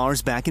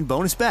 $1,500 back in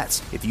bonus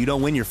bets if you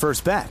don't win your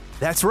first bet.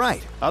 That's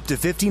right, up to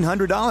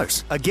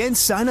 $1,500. Again,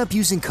 sign up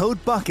using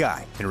code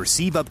Buckeye and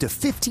receive up to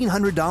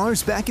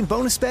 $1,500 back in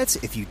bonus bets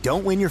if you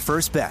don't win your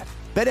first bet.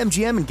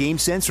 BetMGM and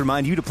GameSense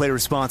remind you to play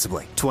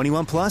responsibly.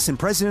 21 plus and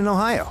present in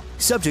Ohio.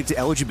 Subject to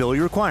eligibility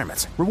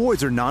requirements.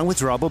 Rewards are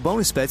non-withdrawable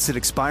bonus bets that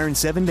expire in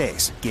 7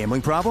 days.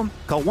 Gambling problem?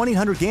 Call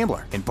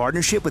 1-800-GAMBLER in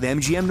partnership with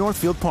MGM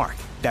Northfield Park.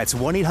 That's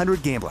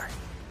 1-800-GAMBLER.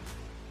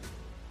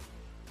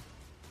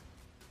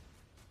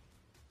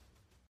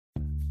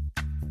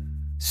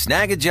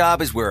 Snag a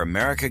Job is where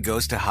America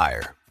goes to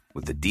hire,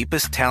 with the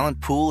deepest talent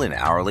pool in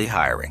hourly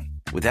hiring.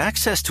 With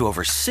access to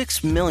over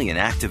 6 million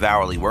active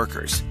hourly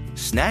workers,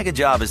 Snag a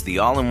Job is the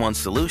all-in-one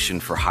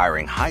solution for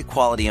hiring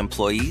high-quality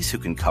employees who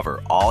can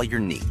cover all your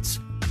needs.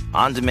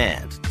 On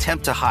demand,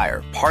 temp to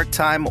hire,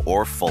 part-time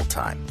or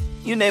full-time.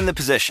 You name the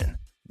position.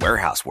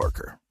 Warehouse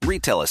worker,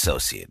 retail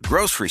associate,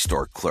 grocery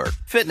store clerk,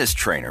 fitness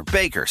trainer,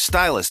 baker,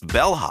 stylist,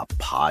 bellhop,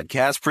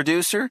 podcast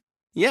producer.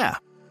 Yeah,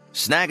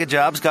 Snag a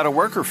Job's got a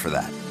worker for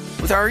that.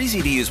 With our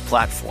easy-to-use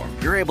platform,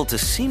 you're able to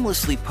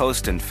seamlessly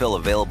post and fill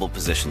available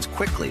positions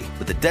quickly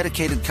with a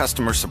dedicated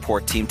customer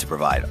support team to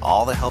provide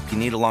all the help you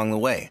need along the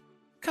way.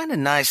 Kind of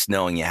nice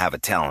knowing you have a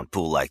talent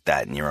pool like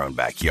that in your own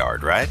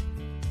backyard, right?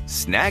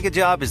 Snag a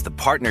Job is the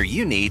partner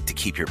you need to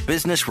keep your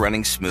business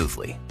running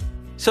smoothly.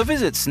 So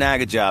visit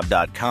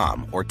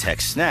snagajob.com or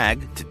text snag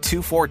to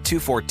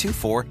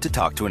 242424 to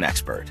talk to an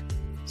expert.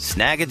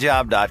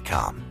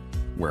 Snagajob.com,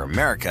 where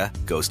America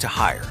goes to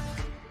hire.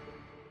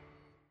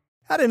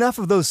 Had enough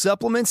of those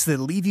supplements that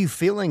leave you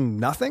feeling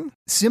nothing?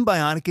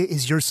 Symbiotica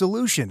is your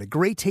solution to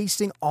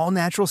great-tasting,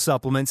 all-natural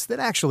supplements that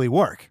actually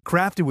work.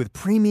 Crafted with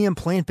premium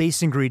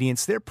plant-based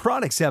ingredients, their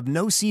products have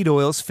no seed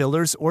oils,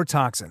 fillers, or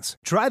toxins.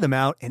 Try them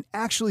out and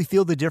actually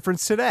feel the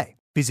difference today.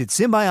 Visit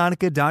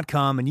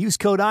Symbiotica.com and use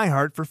code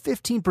IHEART for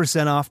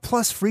 15% off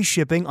plus free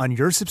shipping on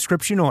your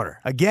subscription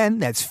order. Again,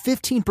 that's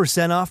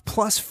 15% off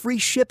plus free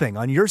shipping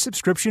on your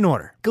subscription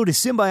order. Go to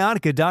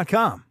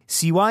Symbiotica.com,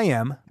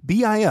 CYMBIOTIKA.com.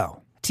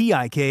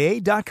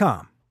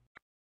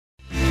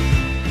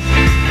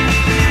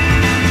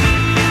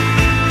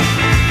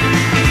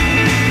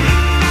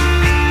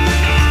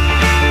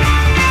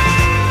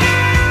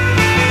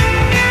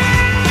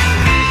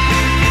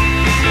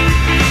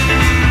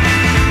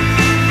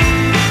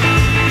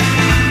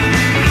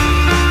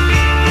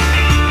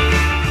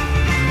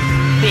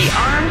 The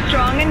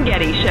Armstrong and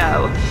Getty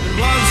Show.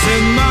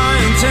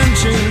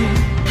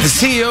 The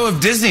CEO of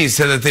Disney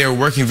said that they are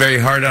working very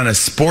hard on a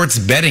sports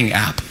betting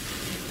app.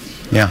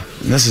 Yeah,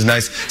 this is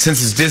nice.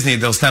 Since it's Disney,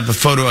 they'll snap a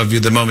photo of you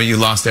the moment you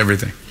lost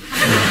everything.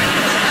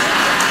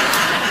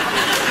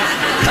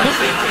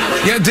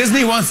 Yeah,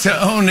 Disney wants to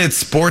own its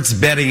sports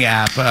betting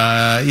app.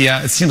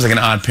 Yeah, it seems like an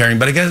odd pairing,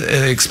 but I guess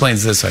it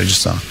explains this I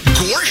just saw.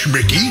 Gosh,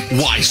 Mickey,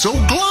 why so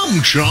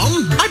glum,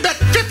 chum? I bet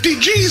 50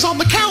 G's on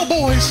the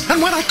Cowboys, and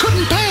when I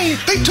couldn't pay,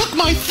 they took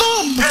my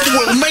thumb.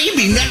 Well,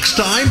 maybe next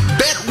time,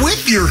 bet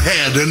with your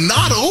head and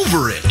not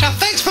over it. Now,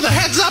 thanks for the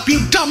heads up, you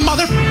dumb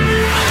mother...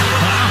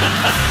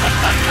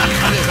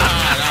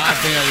 I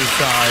think I just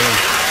saw you.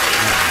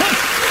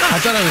 I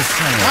thought I was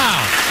funny.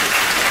 Wow.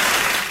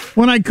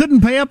 When I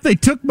couldn't pay up, they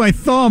took my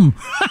thumb.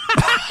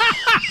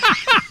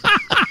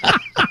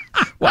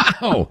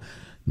 Wow.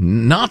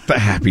 Not the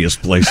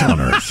happiest place on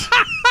earth.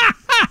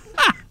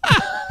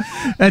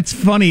 That's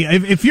funny.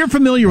 If you're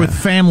familiar with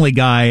Family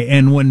Guy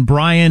and when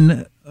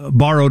Brian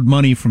borrowed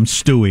money from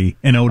Stewie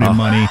and owed him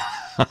money,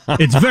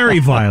 It's very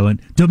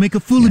violent. Don't make a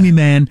fool of me,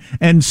 man.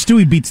 And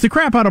Stewie beats the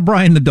crap out of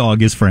Brian the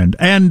dog, his friend,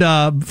 and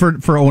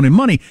for owing him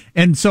money.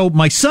 And so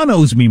my son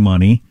owes me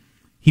money.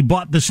 He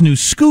bought this new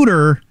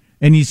scooter,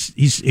 and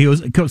he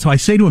was, so I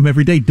say to him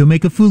every day, "Don't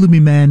make a fool of me,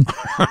 man,"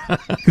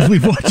 because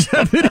we've watched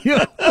that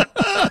video.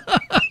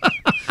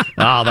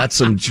 Oh, that's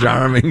some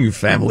charming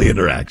family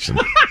interaction.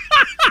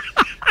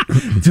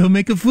 Don't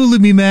make a fool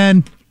of me,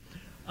 man.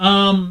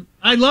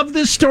 I love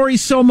this story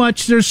so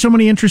much. There's so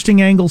many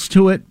interesting angles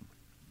to it.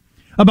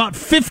 About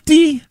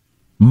 50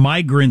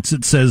 migrants,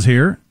 it says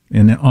here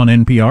on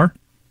NPR.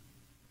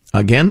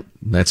 Again,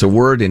 that's a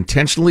word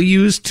intentionally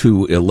used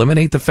to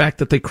eliminate the fact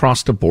that they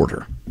crossed a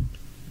border.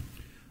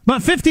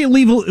 About 50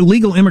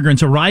 illegal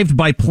immigrants arrived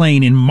by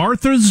plane in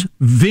Martha's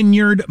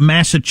Vineyard,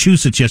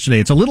 Massachusetts yesterday.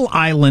 It's a little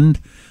island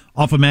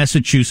off of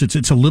Massachusetts.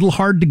 It's a little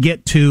hard to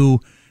get to.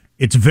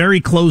 It's very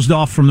closed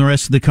off from the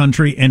rest of the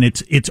country, and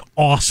it's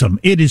awesome.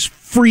 It is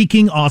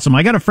freaking awesome.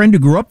 I got a friend who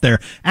grew up there,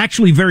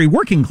 actually very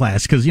working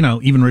class, because,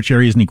 even rich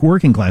areas need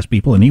working class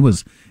people, and he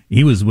was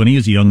when he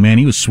was a young man,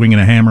 he was swinging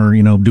a hammer,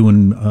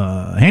 doing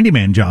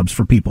handyman jobs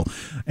for people.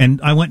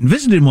 And I went and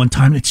visited him one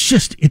time.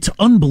 It's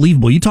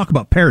unbelievable. You talk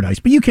about paradise,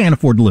 but you can't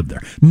afford to live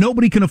there.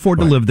 Nobody can afford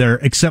to live there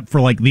except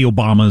for like the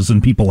Obamas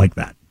and people like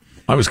that.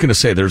 I was going to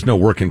say, there's no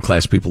working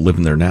class people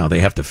living there now. They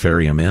have to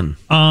ferry them in.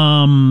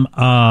 So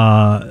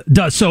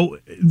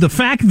the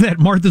fact that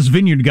Martha's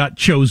Vineyard got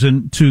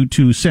chosen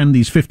to send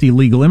these 50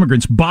 illegal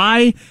immigrants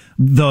by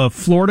the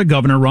Florida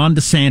governor, Ron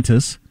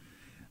DeSantis,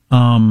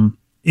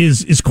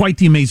 is quite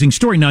the amazing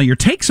story. Now, your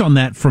takes on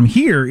that from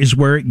here is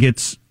where it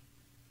gets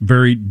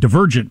very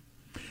divergent.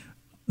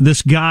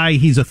 This guy,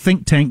 he's a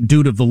think tank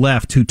dude of the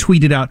left who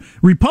tweeted out,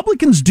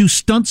 Republicans do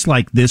stunts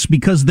like this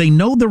because they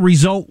know the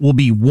result will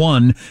be,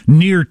 1,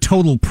 near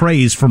total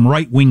praise from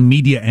right-wing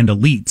media and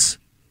elites.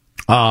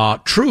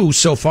 True,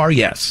 so far,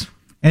 yes.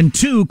 And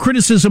 2,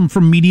 criticism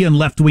from media and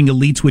left-wing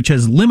elites, which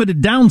has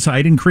limited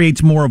downside and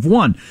creates more of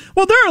one.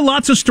 Well, there are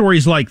lots of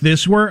stories like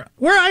this where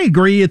I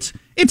agree it's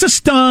a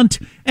stunt,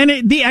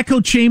 and the echo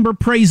chamber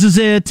praises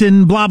it,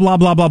 and blah, blah,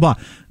 blah, blah, blah.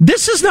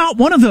 This is not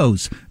one of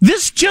those.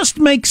 This just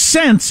makes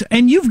sense,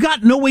 and you've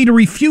got no way to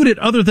refute it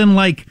other than,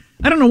 like,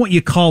 I don't know what do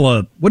you call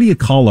a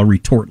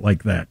retort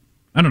like that?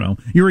 I don't know.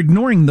 You're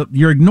ignoring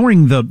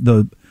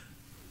the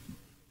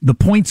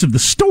points of the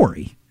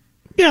story.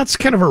 Yeah, it's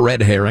kind of a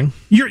red herring.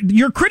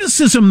 Your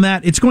criticism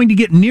that it's going to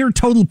get near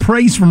total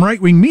praise from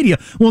right-wing media,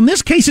 well, in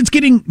this case, it's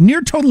getting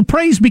near total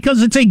praise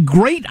because it's a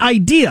great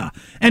idea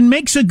and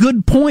makes a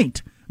good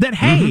point that,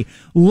 hey,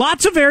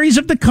 lots of areas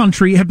of the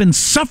country have been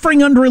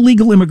suffering under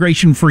illegal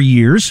immigration for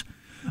years.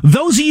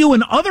 Those of you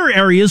in other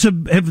areas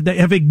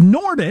have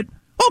ignored it.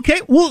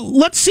 Okay, well,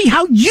 let's see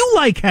how you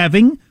like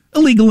having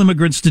illegal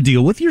immigrants to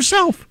deal with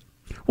yourself.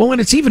 Well,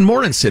 and it's even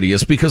more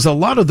insidious because a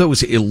lot of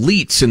those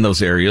elites in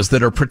those areas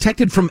that are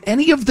protected from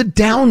any of the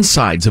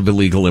downsides of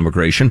illegal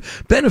immigration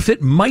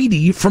benefit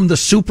mighty from the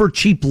super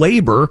cheap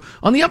labor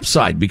on the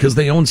upside because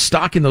they own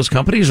stock in those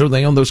companies, or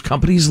they own those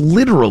companies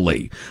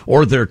literally,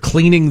 or they're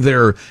cleaning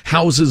their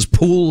houses,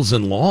 pools,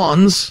 and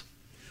lawns.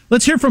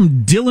 Let's hear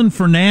from Dylan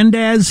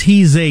Fernandez.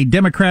 He's a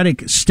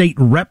Democratic state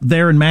rep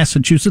there in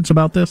Massachusetts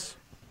about this.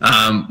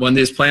 When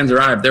these planes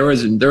arrived, there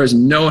was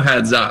no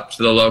heads up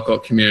to the local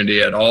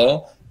community at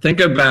all. Think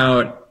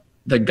about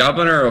the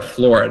governor of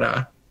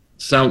Florida,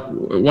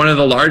 one of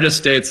the largest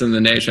states in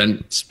the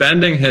nation,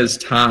 spending his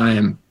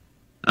time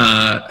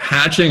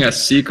hatching a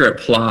secret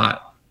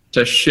plot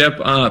to ship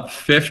up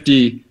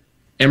 50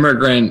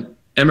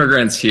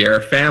 immigrants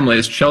here,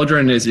 families,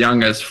 children as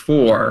young as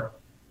 4,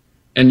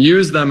 and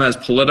use them as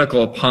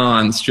political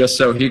pawns just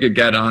so he could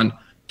get on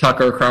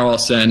Tucker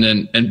Carlson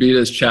and beat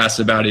his chest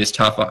about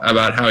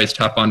how he's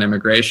tough on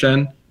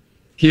immigration.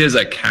 He is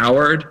a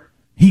coward.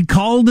 He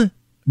called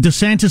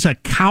DeSantis a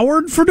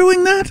coward for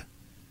doing that?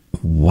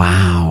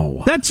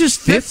 Wow. That's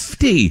just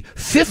 50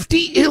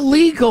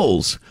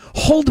 illegals.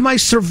 Hold my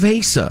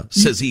cerveza,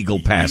 says Eagle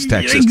Pass,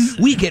 Texas.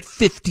 We get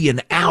 50 an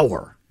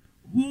hour.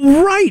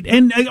 Right.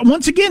 And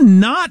once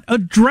again, not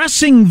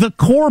addressing the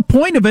core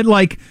point of it.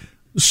 Like,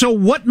 so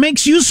what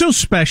makes you so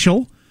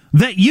special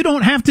that you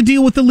don't have to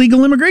deal with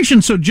illegal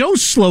immigration? So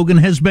Joe's slogan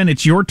has been,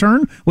 it's your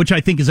turn, which I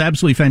think is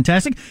absolutely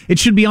fantastic. It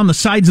should be on the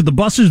sides of the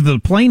buses, the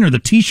plane, or the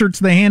T-shirts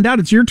they hand out.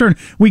 It's your turn.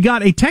 We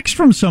got a text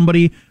from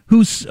somebody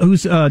who's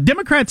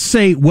Democrats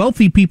say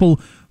wealthy people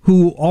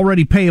who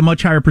already pay a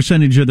much higher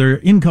percentage of their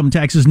income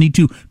taxes need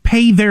to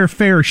pay their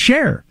fair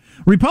share.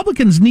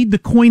 Republicans need to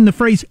coin the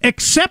phrase,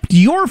 accept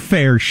your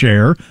fair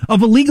share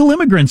of illegal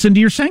immigrants into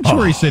your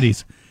sanctuary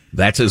cities.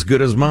 That's as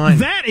good as mine.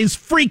 That is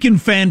freaking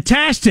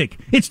fantastic.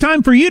 It's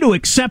time for you to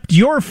accept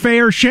your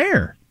fair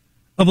share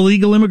of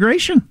illegal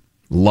immigration.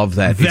 Love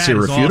that. It's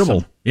irrefutable.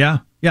 Awesome. Yeah.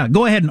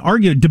 Go ahead and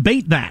argue,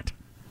 debate that.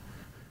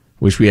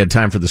 Wish we had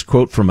time for this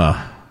quote from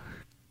a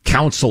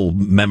council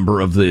member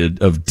of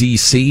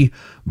D.C.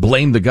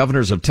 Blame the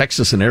governors of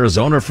Texas and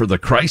Arizona for the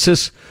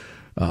crisis.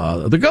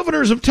 The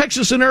governors of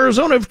Texas and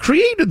Arizona have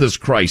created this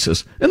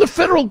crisis, and the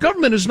federal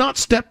government has not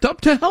stepped up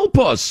to help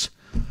us.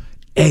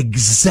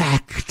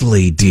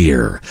 Exactly,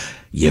 dear.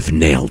 you've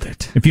nailed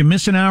it. If you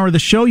miss an hour of the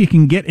show, you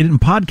can get it in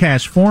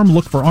podcast form.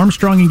 Look for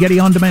Armstrong and Getty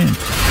On Demand.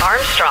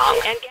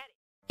 Armstrong and Getty.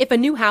 If a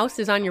new house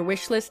is on your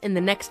wish list in the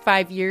next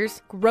 5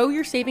 years, grow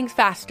your savings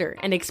faster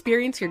and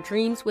experience your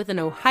dreams with an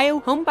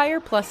Ohio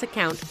Homebuyer Plus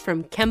account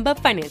from Kemba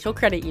Financial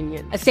Credit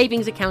Union. A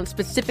savings account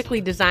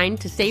specifically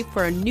designed to save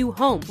for a new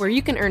home, where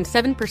you can earn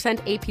 7%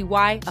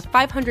 APY,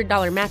 a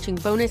 $500 matching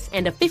bonus,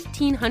 and a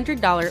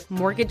 $1,500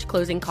 mortgage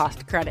closing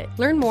cost credit.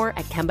 Learn more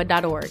at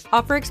Kemba.org.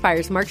 Offer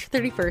expires March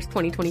 31st,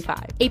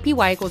 2025.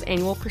 APY equals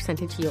annual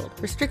percentage yield.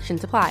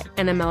 Restrictions apply.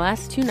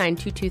 NMLS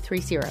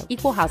 292230.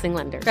 Equal housing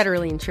lender.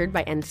 Federally insured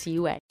by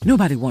NCUA.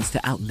 Nobody wants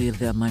to outlive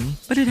their money,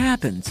 but it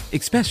happens,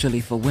 especially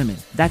for women.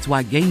 That's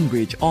why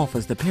Gainbridge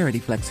offers the Parity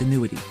Flex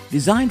annuity,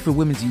 designed for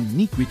women's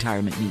unique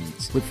retirement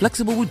needs, with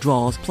flexible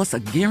withdrawals plus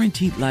a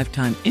guaranteed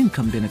lifetime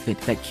income benefit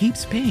that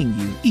keeps paying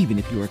you even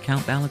if your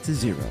account balance is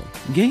zero.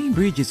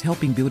 Gainbridge is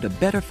helping build a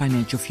better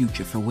financial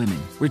future for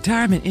women.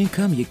 Retirement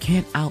income you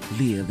can't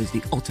outlive is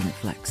the ultimate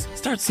flex.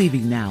 Start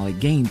saving now at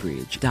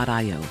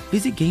Gainbridge.io.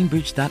 Visit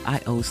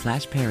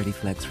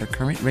Gainbridge.io/ParityFlex for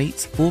current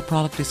rates, full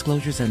product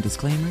disclosures and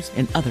disclaimers,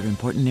 and other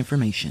important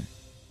information.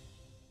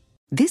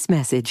 This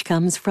message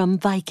comes from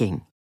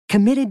Viking,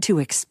 committed to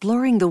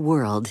exploring the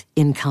world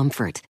in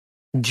comfort.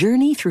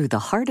 Journey through the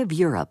heart of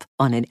Europe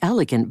on an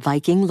elegant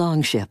Viking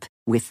longship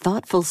with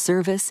thoughtful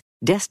service,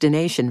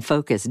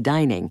 destination-focused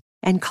dining,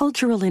 and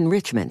cultural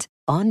enrichment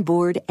on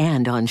board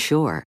and on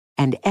shore.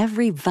 And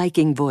every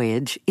Viking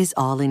voyage is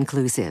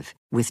all-inclusive,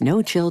 with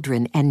no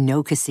children and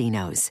no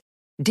casinos.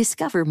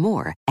 Discover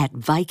more at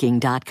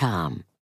Viking.com.